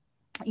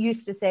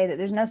 used to say that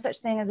there's no such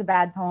thing as a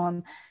bad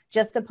poem,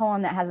 just a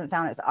poem that hasn't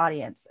found its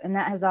audience. And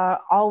that has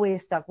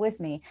always stuck with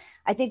me.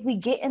 I think we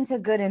get into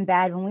good and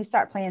bad when we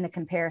start playing the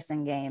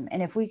comparison game.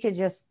 And if we could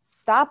just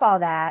stop all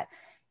that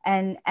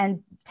and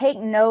take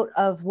note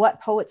of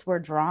what poets we're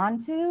drawn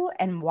to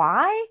and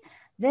why,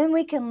 then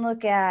we can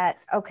look at,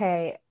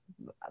 okay,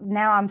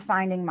 now I'm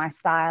finding my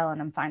style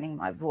and I'm finding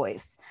my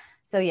voice.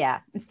 So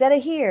yeah, instead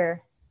of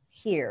here.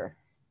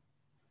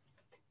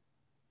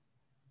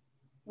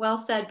 Well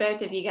said,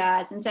 both of you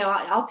guys. And so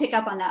I'll pick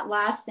up on that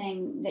last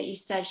thing that you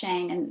said,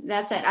 Shane. And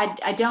that's it.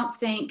 I don't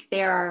think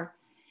there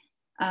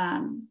are,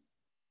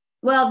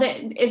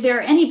 if there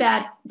are any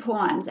bad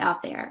poems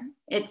out there,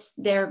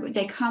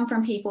 they come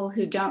from people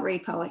who don't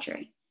read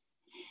poetry.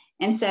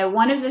 And so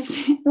one of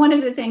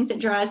the things that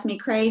drives me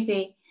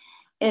crazy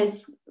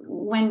is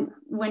when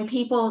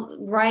people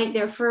write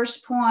their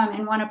first poem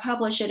and want to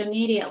publish it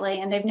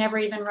immediately, and they've never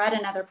even read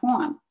another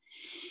poem.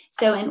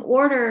 So in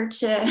order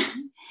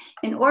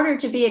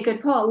to be a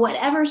good poet,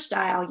 whatever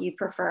style you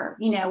prefer,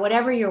 you know,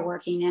 whatever you're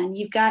working in,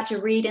 you've got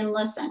to read and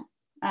listen.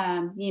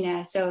 You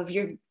know, so if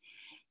you're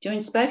doing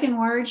spoken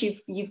words,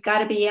 you've got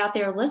to be out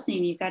there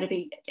listening. You've got to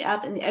be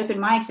out in the open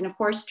mics. And of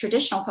course,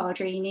 traditional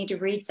poetry, you need to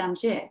read some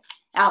too,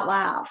 out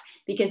loud,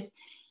 because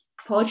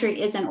poetry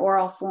is an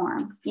oral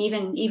form.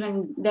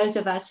 Even those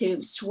of us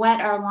who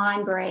sweat our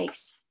line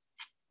breaks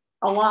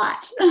a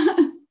lot,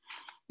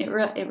 it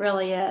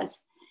really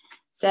is.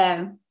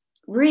 So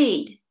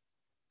read.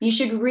 You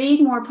should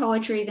read more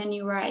poetry than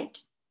you write.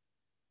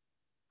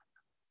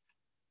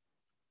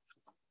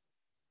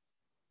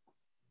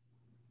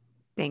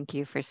 Thank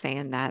you for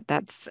saying that.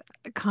 That's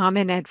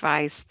common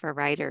advice for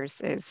writers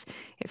is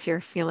if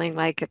you're feeling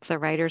like it's a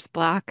writer's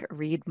block,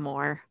 read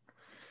more.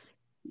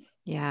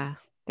 Yeah,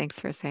 thanks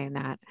for saying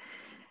that.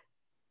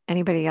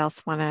 Anybody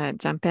else want to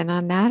jump in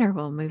on that, or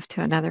we'll move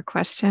to another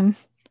question?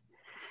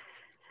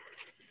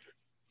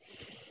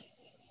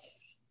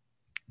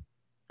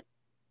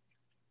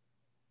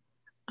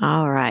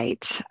 All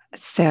right,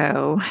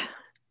 so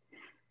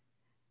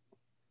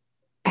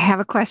I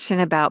have a question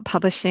about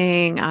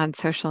publishing on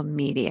social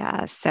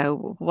media.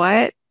 So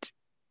what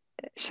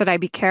should I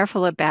be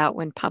careful about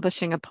when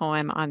publishing a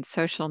poem on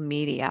social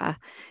media?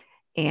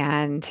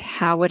 And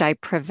how would I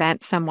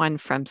prevent someone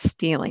from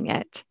stealing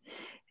it?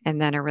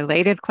 And then a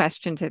related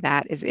question to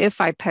that is,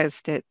 if I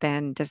post it,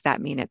 then does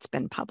that mean it's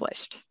been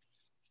published?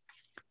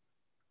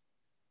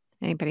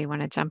 Anybody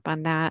want to jump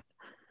on that?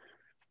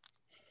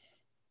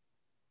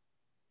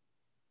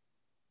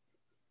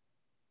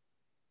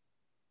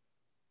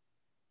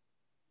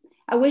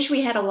 I wish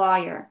we had a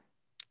lawyer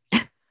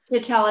to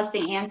tell us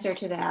the answer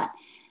to that.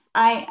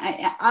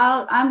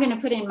 I'm going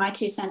to put in my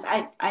 2 cents.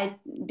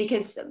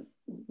 Because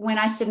when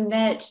I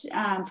submit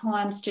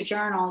poems to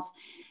journals,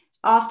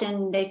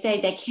 often they say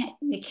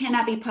they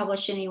cannot be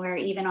published anywhere,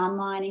 even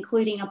online,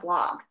 including a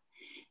blog.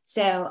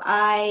 So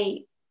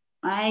I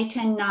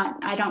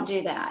don't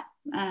do that.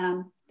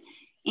 And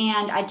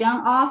I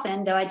don't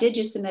often, though I did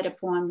just submit a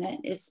poem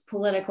that is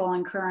political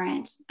and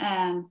current.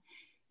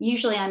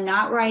 Usually I'm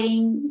not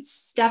writing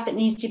stuff that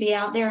needs to be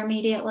out there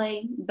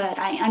immediately, but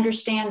I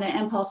understand the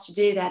impulse to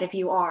do that if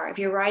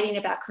you're writing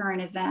about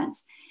current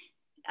events.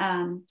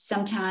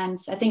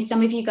 Sometimes, I think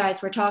some of you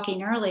guys were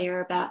talking earlier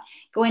about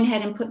going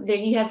ahead and put there,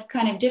 you have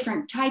kind of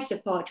different types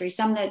of poetry,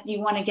 some that you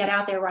want to get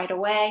out there right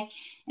away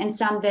and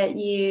some that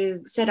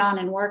you sit on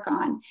and work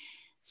on.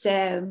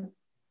 So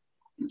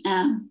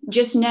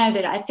just know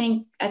that I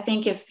think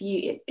if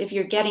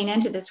you're getting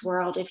into this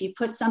world, if you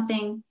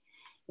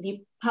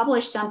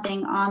publish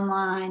something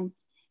online,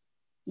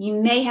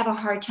 you may have a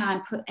hard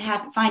time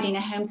finding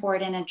a home for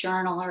it in a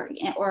journal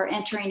or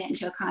entering it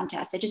into a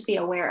contest. So just be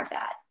aware of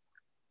that.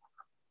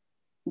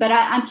 But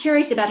I'm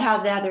curious about how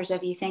the others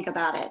of you think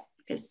about it,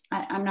 because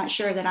I'm not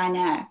sure that I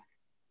know.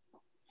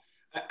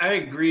 I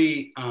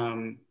agree.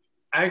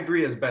 I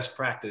agree as best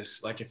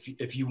practice. Like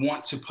if you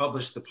want to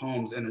publish the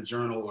poems in a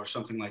journal or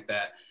something like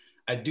that,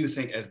 I do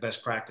think as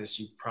best practice,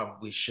 you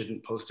probably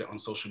shouldn't post it on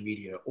social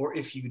media. Or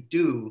if you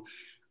do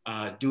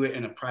it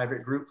in a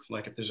private group,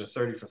 like if there's a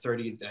 30 for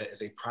 30 that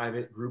is a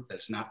private group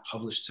that's not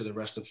published to the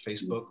rest of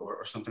Facebook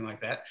or something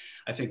like that,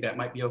 I think that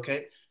might be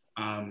okay.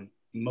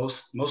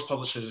 Most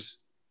publishers,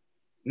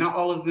 not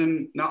all of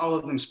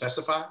them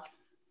specify,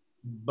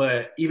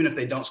 but even if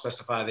they don't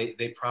specify,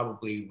 they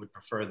probably would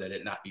prefer that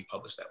it not be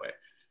published that way.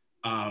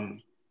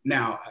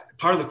 Now,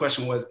 part of the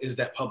question was, is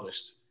that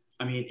published?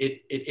 I mean,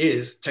 it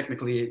is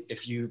technically,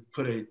 if you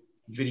put a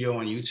video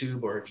on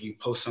YouTube or if you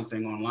post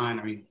something online,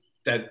 I mean,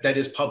 that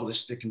is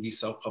published. It can be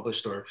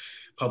self-published or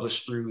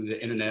published through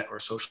the internet or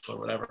social or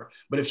whatever.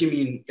 But if you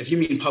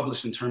mean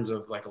published in terms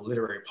of like a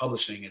literary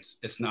publishing,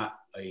 it's not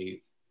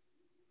a,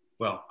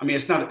 well, I mean,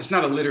 it's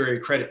not a literary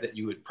credit that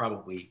you would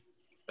probably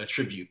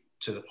attribute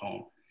to the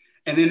poem.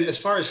 And then as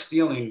far as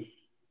stealing,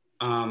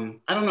 I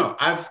don't know.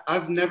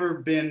 I've never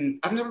been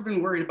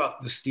worried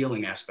about the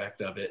stealing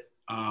aspect of it.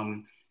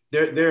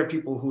 There are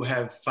people who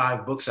have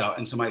 5 books out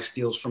and somebody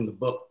steals from the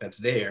book that's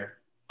there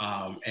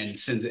and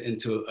sends it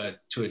into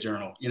a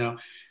journal. You know,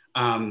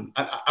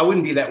 I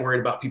wouldn't be that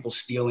worried about people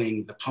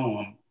stealing the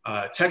poem.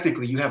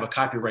 Technically, you have a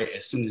copyright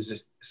as soon as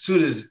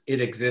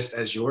it exists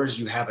as yours.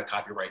 You have a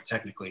copyright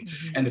technically,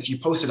 and if you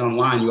post it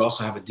online, you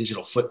also have a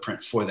digital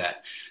footprint for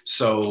that.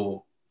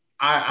 So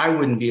I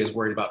wouldn't be as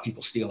worried about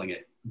people stealing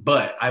it.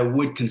 But I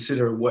would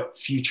consider what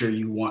future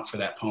you want for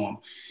that poem.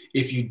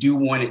 If you do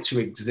want it to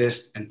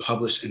exist and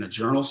publish in a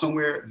journal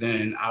somewhere,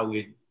 then I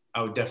would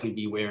definitely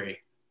be wary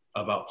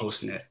about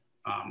posting it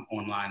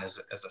online as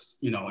a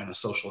in a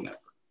social network.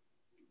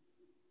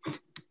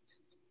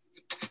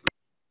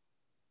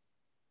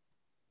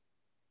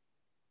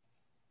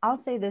 I'll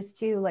say this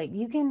too, like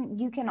you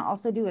can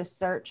also do a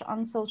search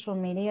on social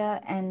media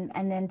and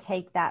then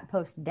take that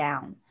post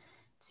down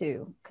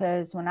too.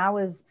 Because when I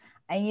was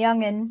a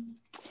youngin'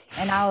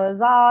 and I was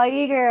all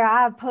eager,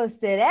 I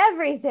posted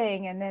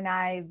everything. And then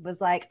I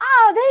was like,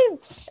 oh,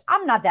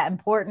 I'm not that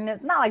important.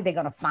 It's not like they're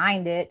going to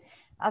find it.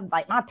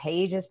 Like my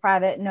page is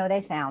private. No,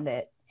 they found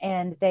it.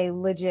 And they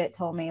legit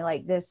told me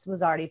like, this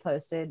was already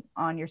posted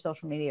on your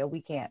social media.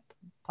 We can't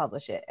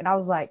publish it. And I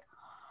was like,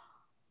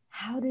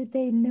 how did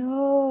they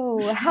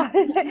know? How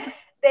did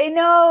they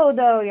know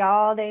though,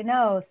 y'all? They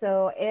know.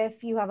 So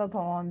if you have a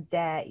poem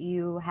that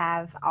you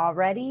have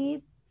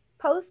already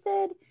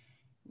posted,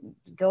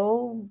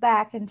 go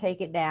back and take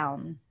it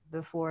down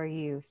before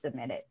you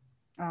submit it.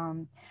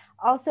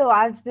 Also,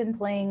 I've been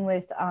playing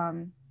with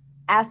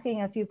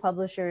asking a few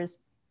publishers,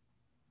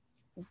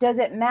 does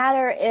it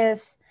matter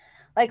if,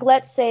 like,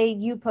 let's say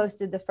you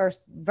posted the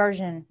first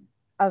version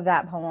of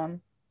that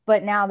poem,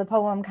 but now the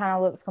poem kind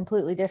of looks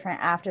completely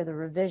different after the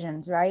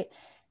revisions, right?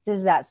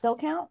 Does that still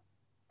count?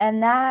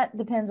 And that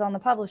depends on the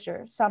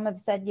publisher. Some have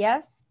said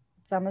yes,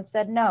 some have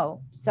said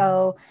no.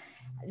 So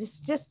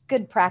just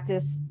good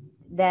practice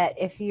that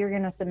if you're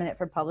going to submit it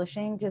for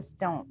publishing, just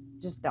don't.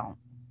 Just don't.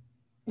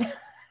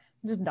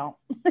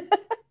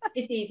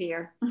 It's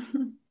easier.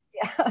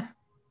 Yeah.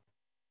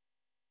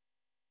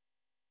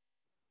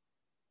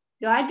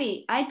 So I'd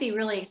be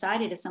really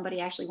excited if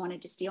somebody actually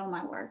wanted to steal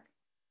my work.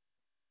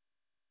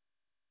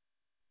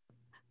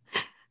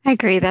 I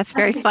agree. That's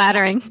very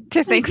flattering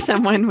to think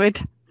someone would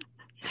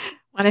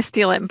want to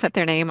steal it and put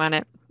their name on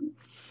it.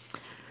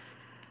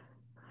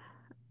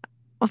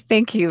 Well,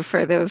 thank you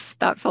for those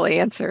thoughtful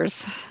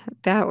answers.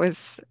 That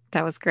was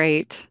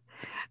great.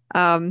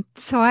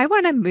 So I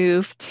want to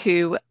move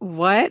to,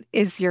 what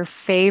is your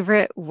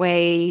favorite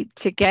way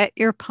to get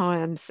your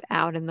poems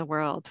out in the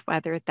world,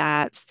 whether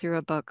that's through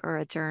a book or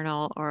a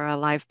journal or a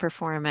live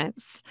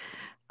performance?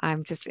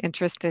 I'm just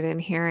interested in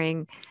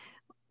hearing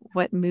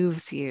what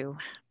moves you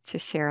to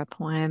share a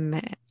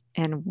poem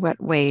and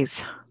what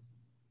ways.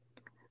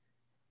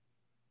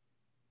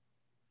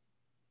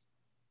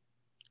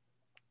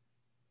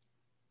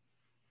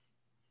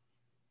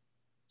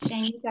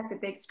 Shane, you've got the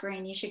big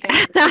screen. You should go.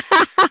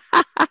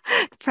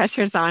 The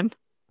pressure's on.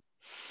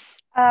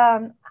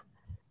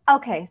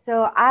 Okay,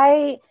 so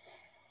I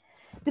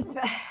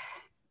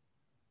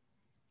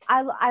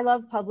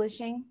love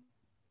publishing.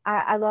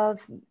 I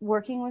love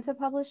working with a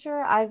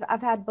publisher.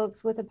 I've had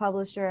books with a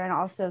publisher and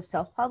also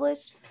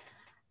self-published.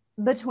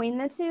 Between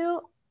the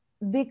two,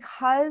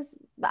 because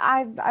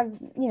I've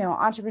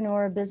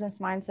entrepreneur, business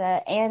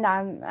mindset, and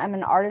I'm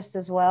an artist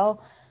as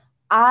well.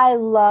 I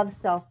love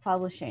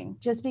self-publishing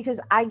just because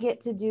I get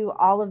to do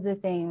all of the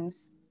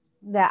things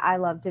that I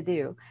love to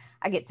do.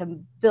 I get to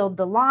build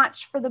the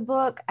launch for the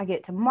book. I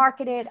get to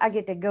market it. I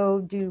get to go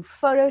do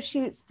photo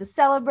shoots to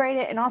celebrate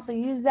it and also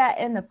use that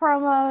in the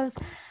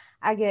promos.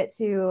 I get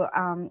to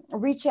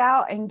reach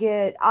out and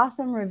get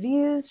awesome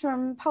reviews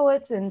from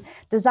poets and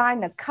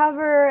design the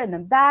cover and the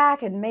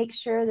back and make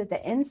sure that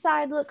the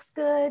inside looks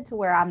good, to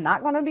where I'm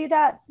not going to be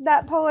that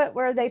poet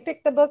where they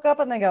pick the book up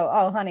and they go,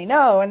 oh, honey,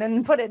 no, and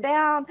then put it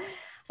down.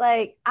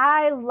 Like,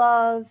 I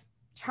love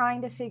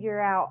trying to figure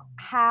out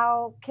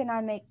how can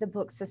I make the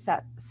book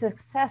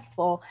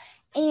successful.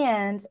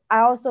 And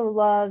I also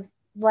love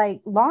like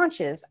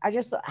launches.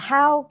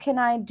 How can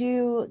I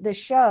do the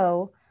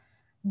show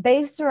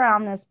based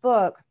around this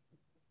book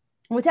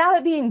without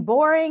it being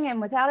boring and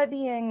without it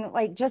being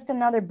like just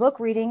another book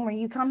reading where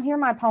you come hear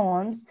my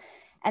poems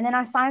and then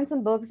I sign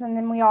some books and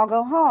then we all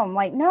go home?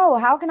 Like, no,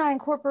 how can I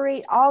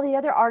incorporate all the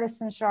other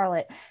artists in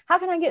Charlotte? How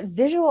can I get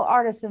visual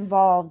artists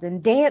involved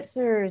and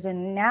dancers?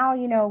 And now,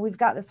 we've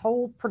got this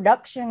whole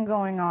production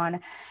going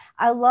on.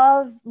 I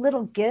love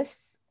little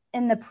gifts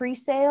in the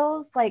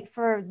pre-sales. Like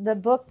for the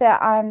book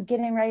that I'm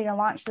getting ready to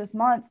launch this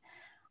month,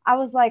 I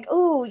was like,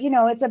 oh,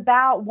 it's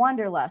about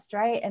wanderlust,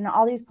 right? And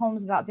all these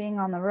poems about being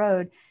on the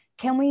road.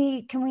 Can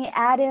we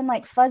add in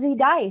like fuzzy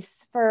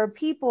dice for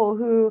people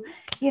who,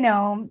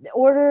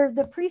 order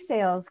the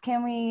pre-sales?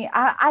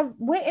 I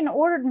went and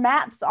ordered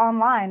maps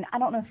online. I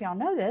don't know if y'all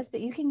know this, but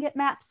you can get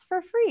maps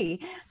for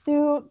free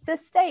through the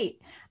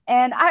state.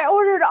 And I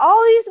ordered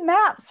all these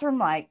maps from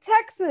like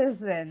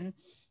Texas and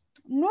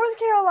North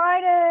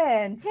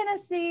Carolina and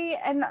Tennessee,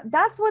 and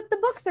that's what the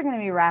books are going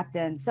to be wrapped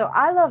in. So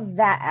I love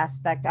that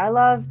aspect. I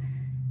love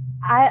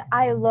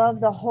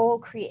the whole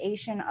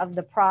creation of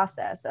the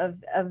process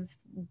of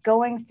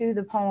going through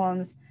the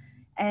poems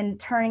and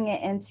turning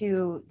it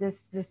into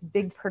this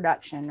big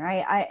production,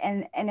 right?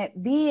 And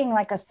it being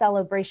like a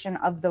celebration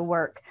of the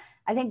work.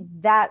 I think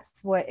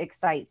that's what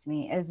excites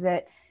me, is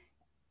that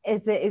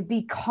it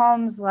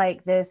becomes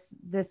like this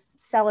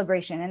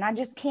celebration. And I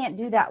just can't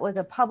do that with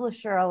a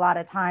publisher a lot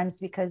of times,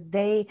 because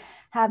they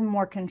have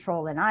more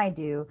control than I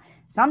do,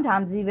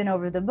 sometimes even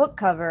over the book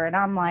cover. And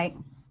I'm like,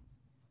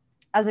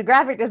 as a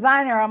graphic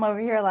designer, I'm over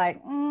here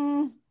like,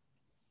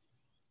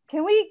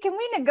 can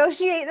we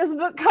negotiate this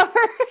book cover?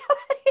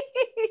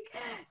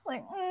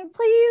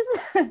 Please.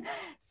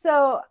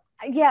 So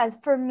yes,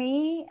 for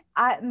me,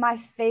 my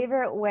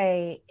favorite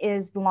way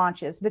is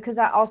launches, because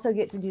I also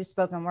get to do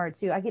spoken word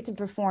too. I get to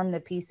perform the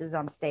pieces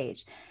on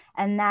stage.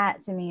 And that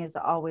to me is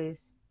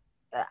always,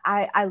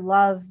 I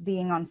love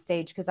being on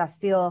stage, because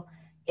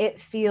it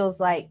feels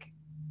like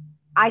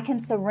I can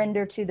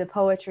surrender to the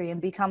poetry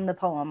and become the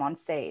poem on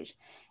stage.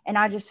 And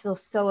I just feel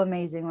so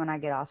amazing when I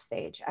get off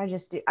stage.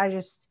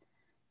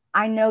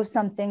 I know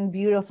something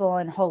beautiful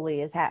and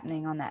holy is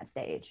happening on that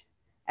stage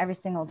every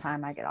single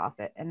time I get off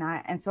it.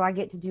 And so I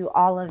get to do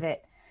all of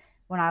it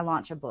when I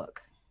launch a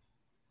book.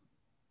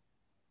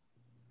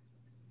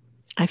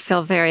 I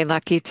feel very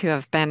lucky to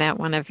have been at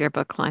one of your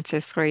book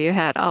launches where you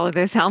had all of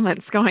those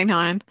elements going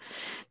on.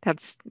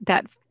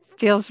 That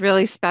feels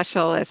really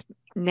special, as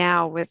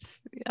now with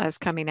us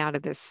coming out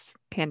of this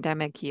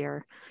pandemic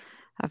year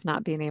of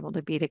not being able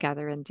to be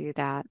together and do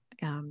that.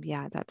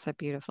 Yeah, that's a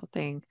beautiful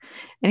thing.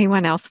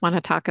 Anyone else want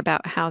to talk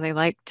about how they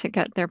like to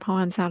get their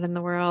poems out in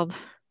the world?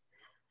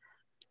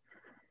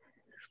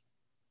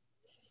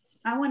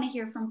 I want to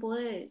hear from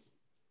Blues.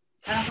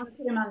 I don't want to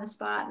put him on the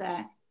spot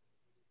though.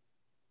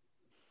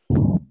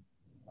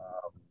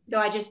 No,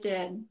 I just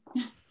did.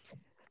 It's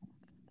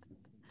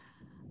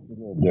a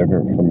little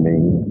different for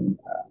me,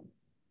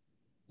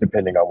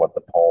 depending on what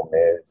the poem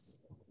is.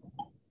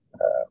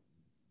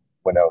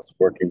 When I was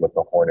working with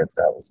the Hornets,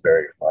 that was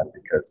very fun,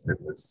 because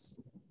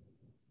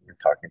you're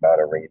talking about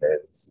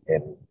arenas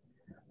and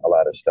a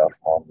lot of stuff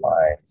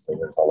online. So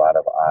there's a lot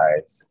of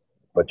eyes,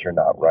 but you're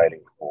not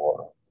writing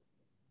for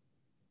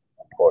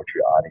a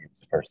poetry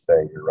audience per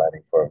se. You're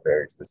writing for a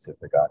very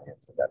specific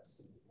audience, and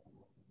that's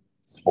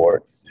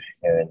sports.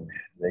 And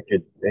they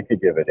could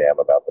give a damn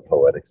about the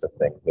poetics of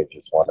things. They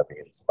just want to be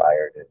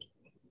inspired and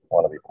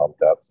want to be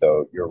pumped up.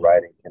 So your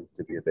writing tends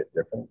to be a bit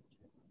different.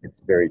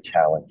 It's very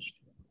challenged.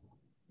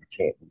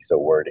 You can't be so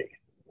wordy.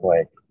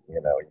 Like,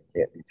 you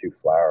can't be too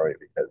flowery,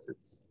 because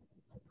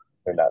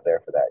they're not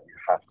there for that. You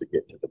have to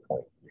get to the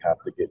point. You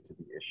have to get to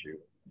the issue.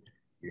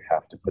 You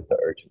have to put the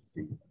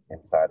urgency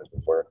inside of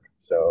the work.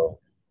 So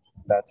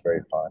that's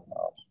very fun.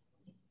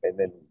 And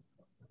then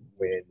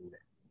when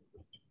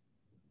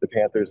the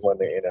Panthers won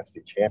the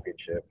NFC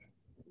Championship,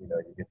 you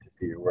get to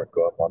see your work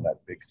go up on that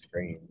big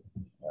screen,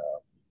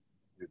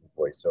 through the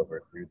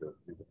voiceover, through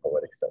the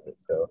poetics of it.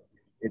 So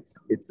it's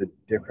a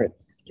different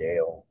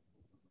scale,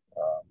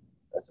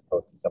 as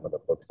opposed to some of the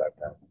books I've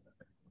done.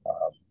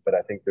 But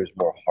I think there's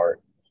more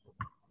heart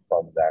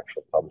from the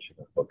actual publishing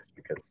of books,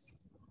 because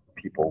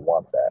people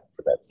want that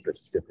for that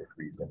specific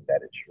reason,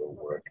 that it's your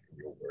work and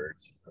your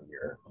words and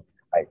your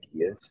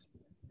ideas,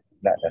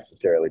 not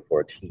necessarily for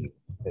a team.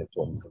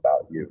 It's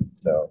about you.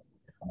 So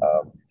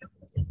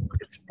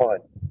it's fun.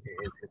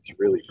 It's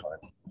really fun.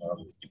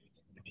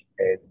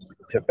 And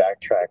to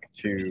backtrack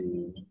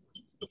to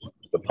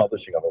the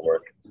publishing of a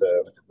work,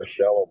 the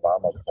Michelle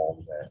Obama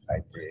poem that I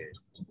did,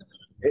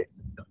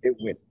 it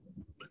went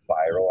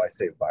viral. I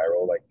say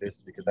viral like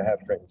this because I have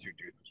friends who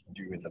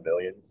do in the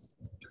millions.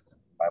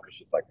 Mine was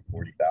just like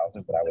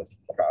 40,000, but I was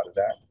proud of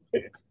that.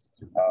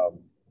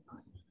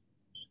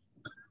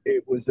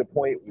 It was a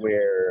point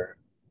where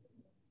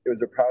it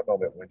was a proud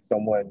moment when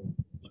someone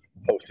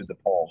posted the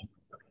poem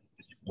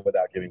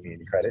without giving me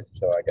any credit.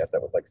 So I guess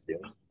that was like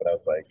stealing, but I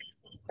was like,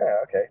 yeah,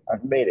 okay,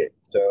 I've made it.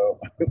 So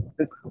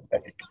this is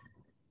like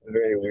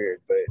very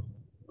weird, but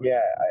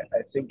yeah,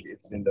 I think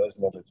it's in those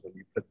moments when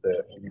you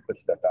put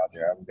stuff out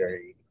there. I'm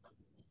very,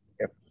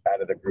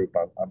 out of the group,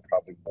 I'm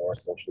probably more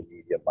social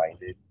media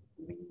minded,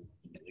 lean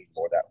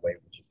more that way,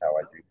 which is how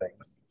I do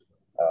things,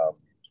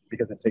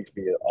 because it takes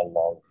me a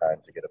long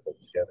time to get a book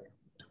together.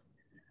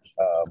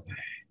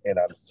 And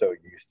I'm so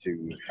used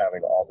to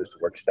having all this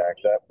work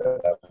stacked up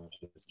that I'm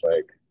just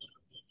like,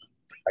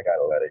 I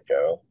gotta let it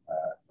go.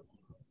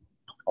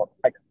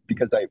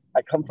 Because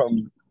I come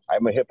from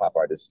I'm a hip hop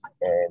artist,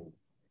 and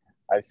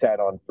I've sat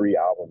on 3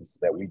 albums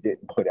that we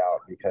didn't put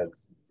out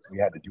because we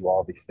had to do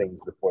all these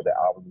things before the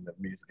album and the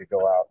music could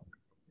go out.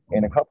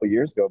 And a couple of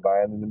years go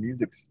by and then the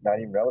music's not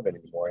even relevant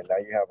anymore. And now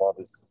you have all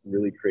this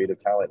really creative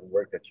talent and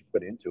work that you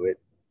put into it.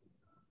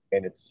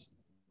 And it's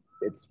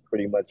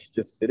pretty much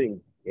just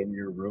sitting in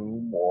your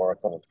room or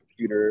someone's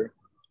computer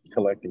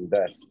collecting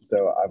dust.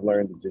 So I've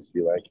learned to just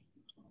be like,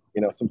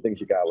 you know, some things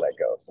you gotta let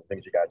go. Some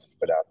things you gotta just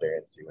put out there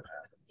and see what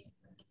happens.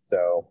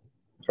 So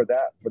for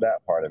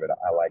that part of it,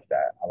 I like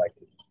that. I like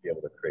to just be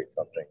able to create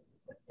something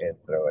and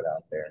throw it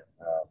out there.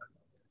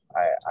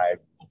 I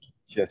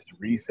just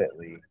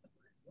recently,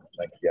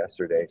 like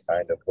yesterday,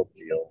 signed a book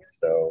deal.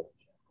 So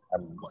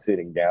I'm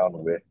sitting down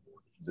with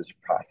this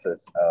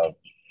process of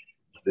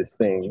this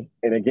thing.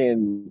 And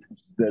again,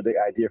 the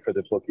idea for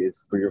the book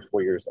is 3 or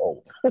 4 years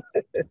old.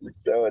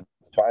 So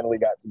it's finally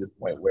got to this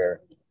point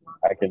where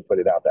I can put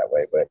it out that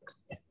way. But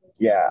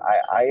yeah,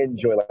 I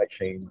enjoy, like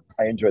Shane,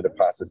 I enjoy the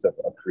process of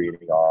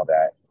creating all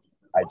that.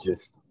 I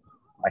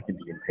can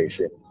be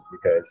impatient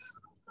because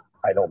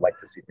I don't like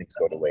to see things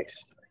go to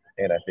waste.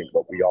 And I think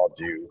what we all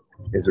do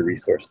is a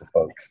resource to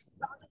folks.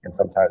 And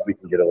sometimes we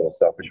can get a little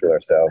selfish with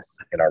ourselves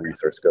and our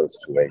resource goes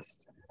to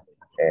waste.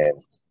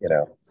 And, you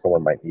know,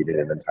 someone might need it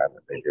in the time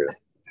that they do.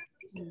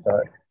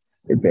 But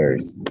it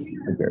varies.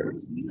 It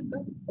varies.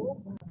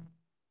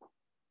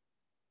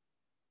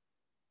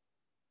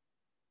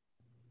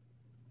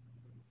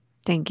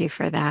 Thank you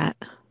for that.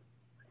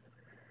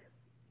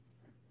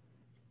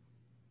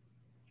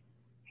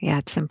 Yeah,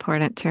 it's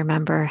important to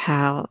remember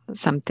how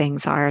some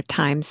things are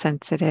time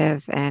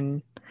sensitive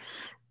and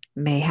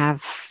may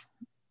have,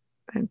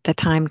 the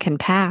time can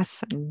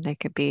pass and they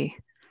could be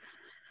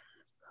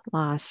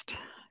lost.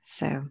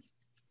 So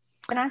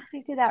can I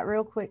speak to that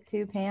real quick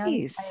too, Pam?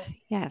 Please,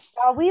 yes.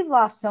 Y'all, we've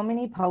lost so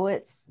many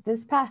poets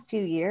this past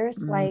few years.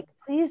 Mm-hmm. Like,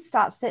 please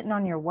stop sitting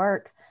on your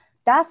work.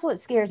 That's what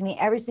scares me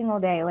every single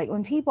day. Like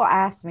when people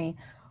ask me,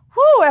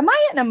 whoo, am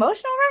I getting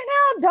emotional right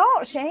now?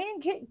 Don't, Shane,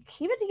 keep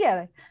it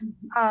together.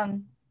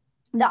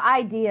 The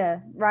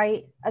idea,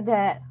 right,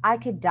 that I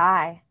could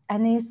die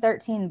and these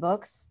 13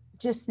 books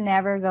just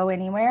never go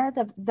anywhere.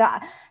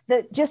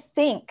 Just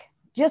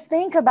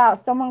think about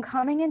someone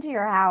coming into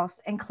your house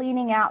and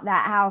cleaning out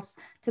that house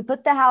to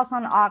put the house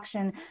on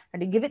auction or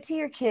to give it to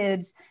your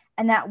kids,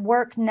 and that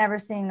work never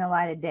seeing the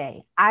light of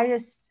day.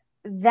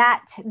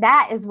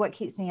 That is what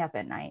keeps me up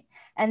at night.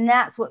 And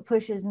that's what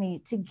pushes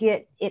me to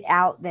get it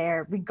out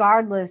there,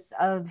 regardless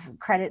of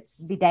credits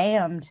be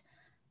damned.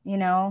 You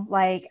know,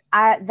 like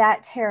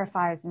that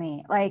terrifies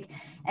me. Like,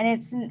 and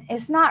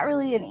it's not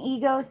really an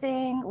ego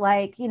thing.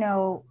 Like, you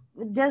know,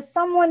 does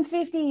someone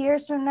 50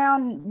 years from now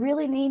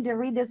really need to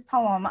read this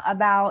poem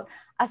about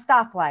a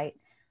stoplight?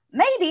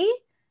 Maybe,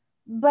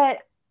 but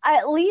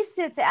at least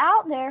it's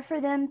out there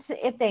for them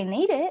to, if they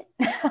need it,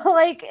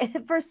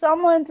 like for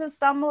someone to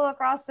stumble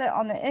across it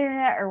on the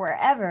internet or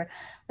wherever.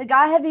 Like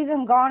I have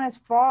even gone as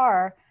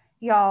far,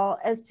 y'all,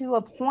 as to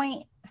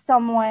appoint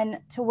someone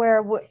to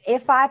where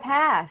if I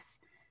pass,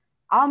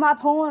 all my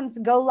poems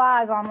go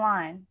live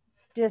online,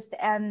 just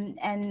and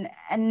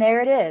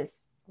there it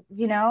is,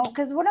 you know,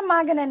 because what am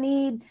I going to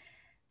need,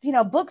 you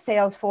know, book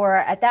sales for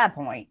at that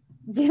point,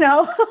 you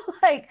know,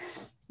 like,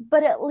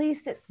 but at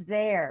least it's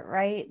there,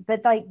 right?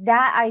 But like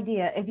that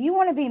idea, if you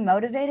want to be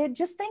motivated,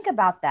 just think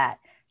about that.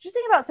 Just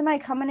think about somebody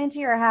coming into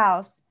your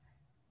house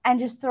and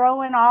just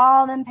throwing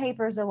all them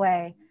papers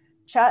away,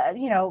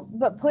 you know,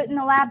 but putting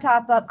the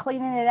laptop up,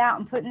 cleaning it out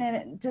and putting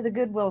it to the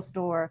Goodwill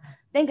store.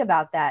 Think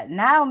about that. And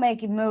that'll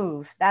make you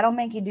move. That'll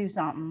make you do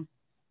something.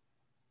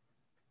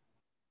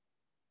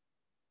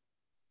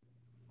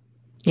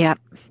 Yep.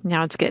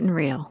 Now it's getting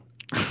real.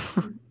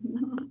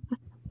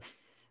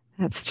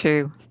 That's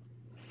true.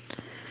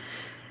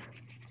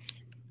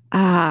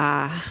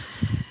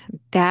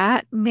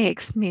 That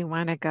makes me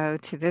want to go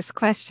to this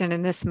question,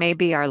 and this may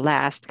be our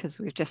last because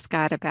we've just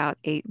got about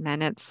 8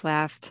 minutes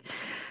left.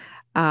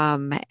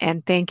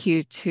 And thank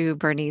you to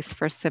Bernice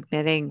for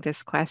submitting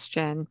this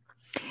question.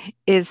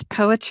 Is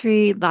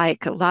poetry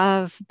like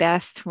love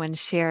best when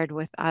shared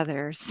with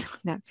others?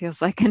 That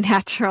feels like a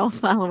natural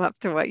follow-up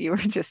to what you were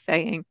just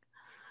saying.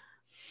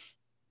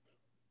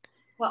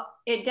 Well,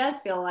 it does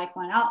feel like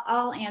one.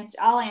 I'll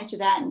answer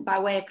that, and by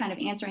way of kind of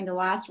answering the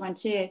last one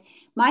too.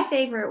 My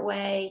favorite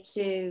way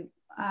to,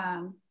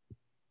 I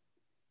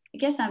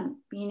guess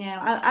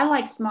I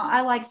like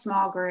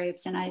small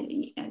groups, and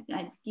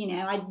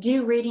I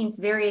do readings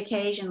very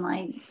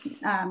occasionally,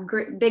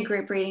 big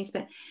group readings,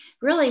 but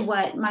really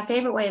what my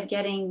favorite way of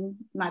getting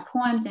my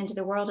poems into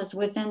the world is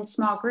within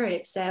small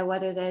groups. So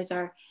whether those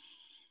are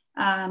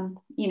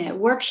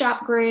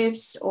workshop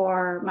groups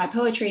or my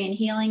poetry and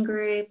healing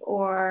group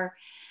or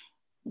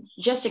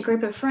just a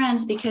group of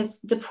friends, because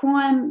the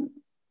poem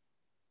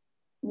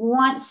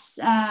wants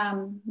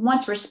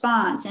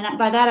response. And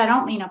by that, I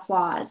don't mean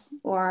applause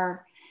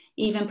or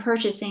even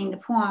purchasing the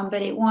poem,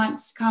 but it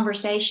wants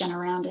conversation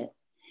around it.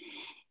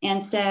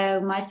 And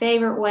so my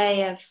favorite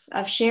way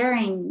of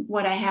sharing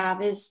what I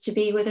have is to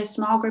be with a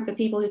small group of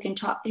people who can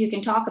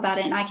talk about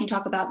it, and I can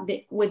talk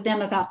with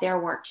them about their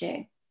work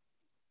too.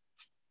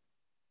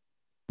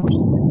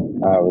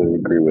 I would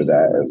agree with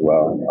that as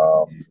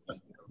well.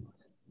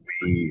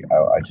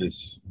 I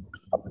just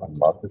a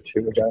month or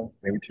two ago,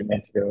 maybe 2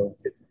 months ago,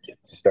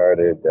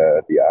 started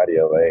the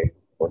IDLA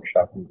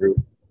workshopping group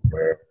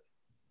where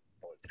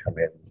poets come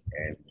in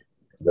and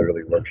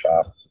literally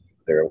workshop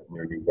their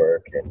new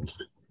work, and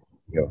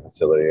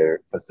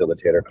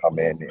facilitator come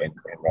in and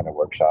run a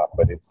workshop.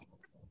 But it's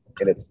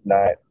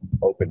not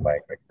open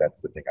mic. Like,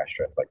 that's the thing I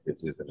stress. Like,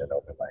 this isn't an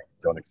open mic.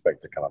 Don't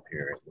expect to come up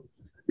here and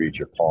read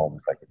your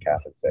poems. Like the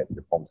Catholic said,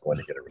 your poem's going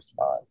to get a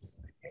response,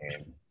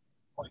 and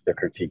it'll be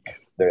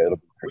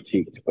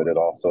critiqued, but it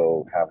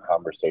also have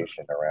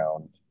conversation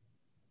around,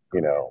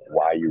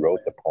 why you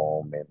wrote the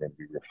poem, and then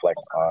we reflect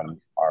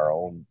on our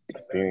own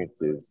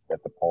experiences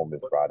that the poem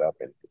has brought up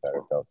and inside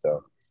ourselves.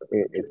 So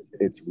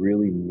it's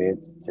really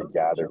meant to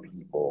gather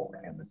people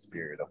in the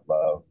spirit of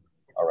love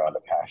around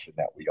a passion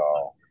that we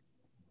all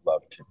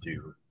love to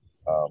do.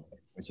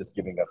 It's just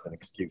giving us an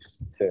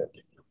excuse to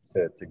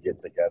get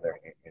together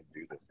and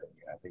do this thing.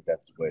 I think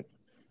that's what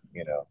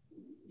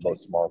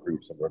most small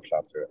groups and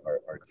workshops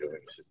are doing.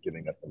 It's just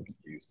giving us an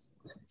excuse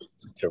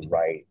to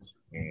write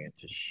and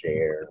to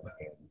share.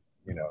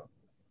 And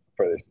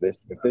for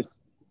this if this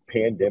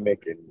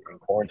pandemic and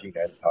quarantine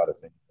has taught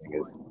us anything,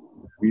 is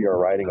we are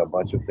writing a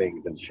bunch of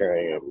things and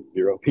sharing it with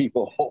 0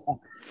 people,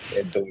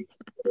 and so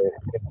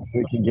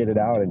we can get it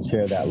out and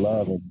share that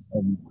love.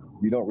 And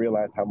you don't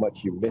realize how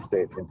much you miss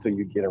it until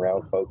you get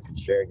around folks and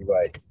share. And you're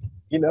like,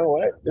 you know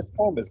what? This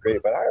poem is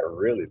great, but I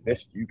really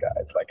missed you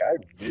guys. Like, I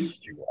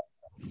missed you all.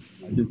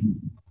 I just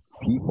miss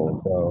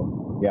people.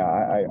 So yeah,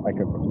 I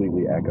can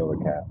completely echo what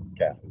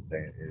Kath is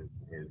saying.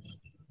 Is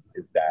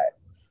that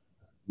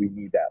we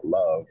need that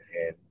love,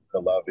 and the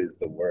love is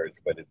the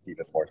words, but it's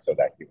even more so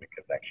that human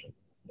connection.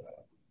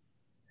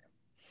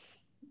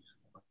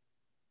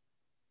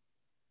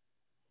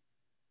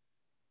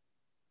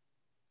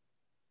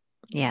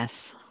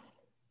 Yes,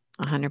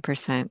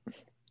 100%.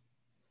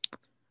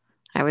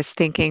 I was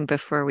thinking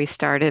before we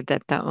started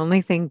that the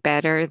only thing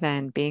better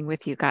than being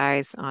with you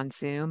guys on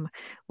Zoom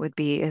would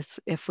be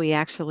if we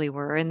actually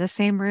were in the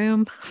same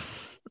room.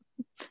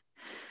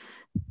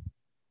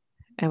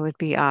 It would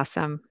be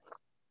awesome.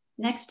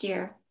 Next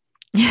year.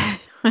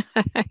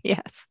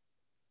 Yes.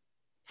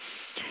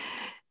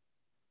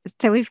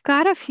 So we've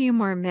got a few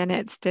more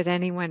minutes. Did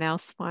anyone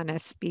else want to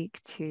speak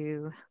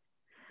to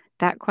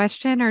that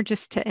question, or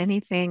just to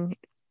anything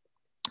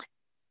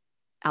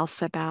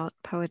else about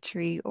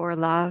poetry or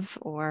love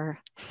or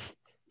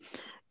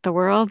the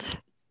world?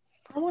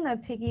 I want to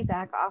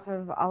piggyback off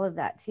of all of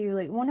that too.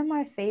 Like, one of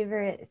my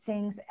favorite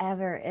things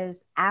ever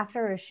is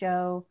after a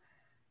show,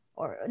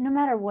 or no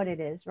matter what it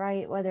is,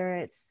 right? Whether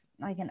it's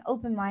like an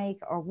open mic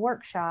or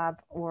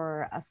workshop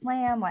or a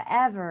slam,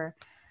 whatever,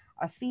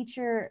 a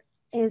feature,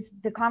 is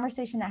the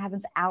conversation that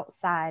happens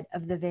outside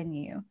of the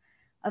venue,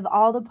 of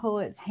all the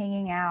poets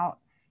hanging out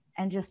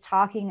and just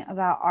talking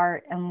about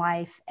art and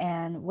life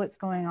and what's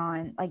going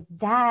on. Like,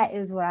 that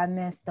is what I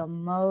miss the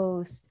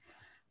most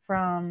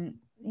from,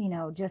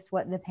 just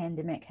what the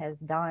pandemic has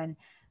done.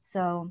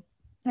 So,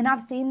 and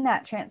I've seen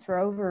that transfer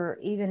over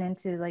even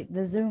into like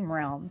the Zoom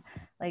realm.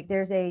 Like,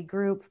 there's a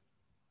group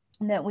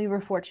that we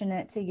were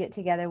fortunate to get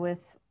together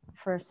with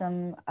for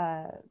some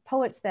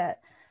poets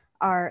that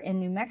are in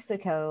New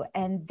Mexico,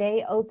 and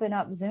they open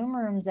up Zoom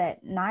rooms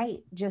at night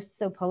just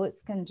so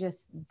poets can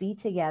just be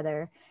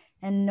together,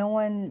 and no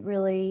one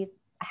really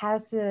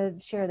has to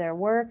share their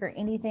work or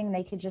anything.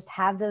 They could just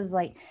have those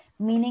like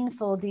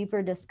meaningful,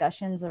 deeper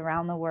discussions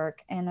around the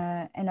work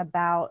and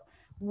about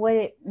what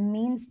it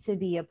means to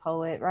be a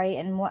poet, right?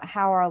 And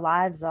how our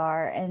lives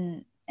are,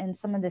 and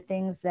some of the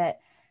things that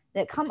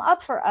come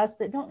up for us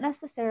that don't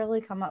necessarily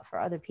come up for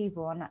other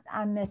people. And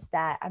I miss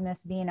that. I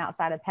miss being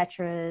outside of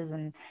Petra's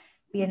and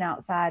being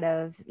outside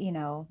of,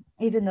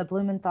 even the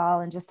Blumenthal,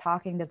 and just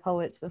talking to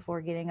poets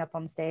before getting up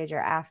on stage or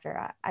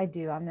after. I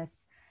do. I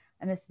miss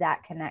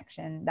that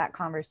connection, that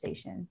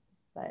conversation.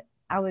 But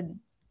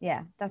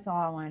that's all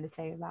I wanted to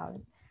say about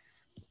it.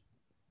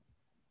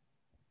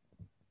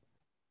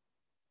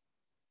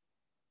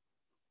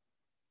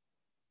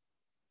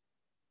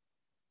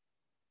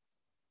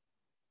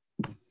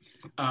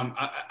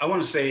 I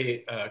want to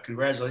say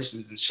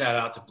congratulations and shout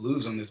out to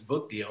Blues on this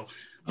book deal.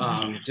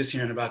 Just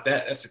hearing about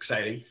that, that's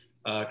exciting.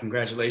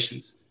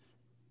 Congratulations.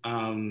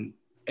 And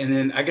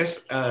then I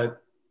guess to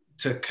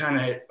kind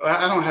of,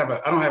 I don't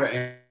have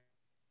an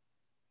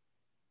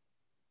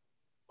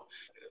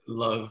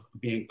love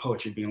being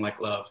poetry being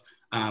like love.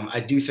 I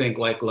do think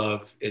like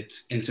love,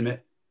 it's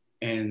intimate,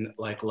 and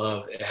like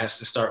love, it has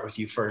to start with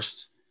you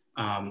first.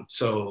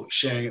 So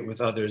sharing it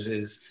with others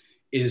is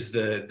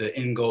the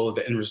end goal,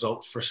 the end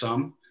result for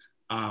some.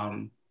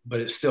 But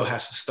it still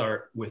has to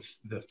start with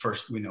the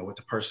first, with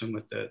the person,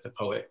 with the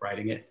poet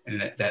writing it,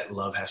 and that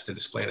love has to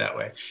display that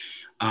way.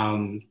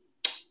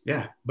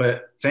 Yeah,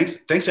 but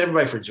thanks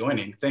everybody for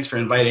joining. Thanks for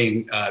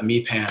inviting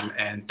me, Pam,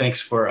 and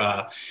thanks for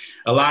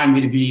allowing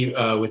me to be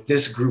with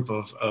this group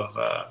of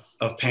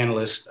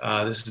panelists.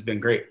 This has been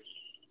great.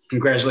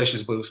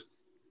 Congratulations, Blues.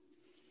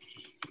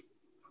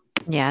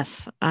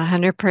 Yes,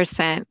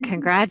 100%.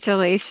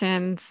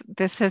 Congratulations.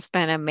 This has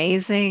been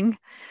amazing.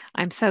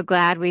 I'm so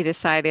glad we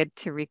decided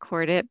to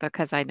record it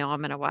because I know I'm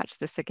going to watch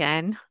this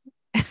again.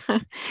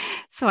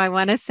 So I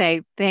want to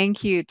say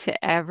thank you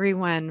to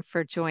everyone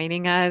for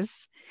joining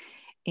us.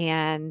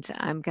 And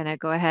I'm going to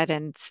go ahead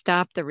and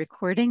stop the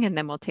recording, and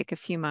then we'll take a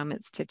few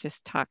moments to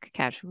just talk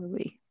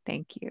casually.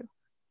 Thank you.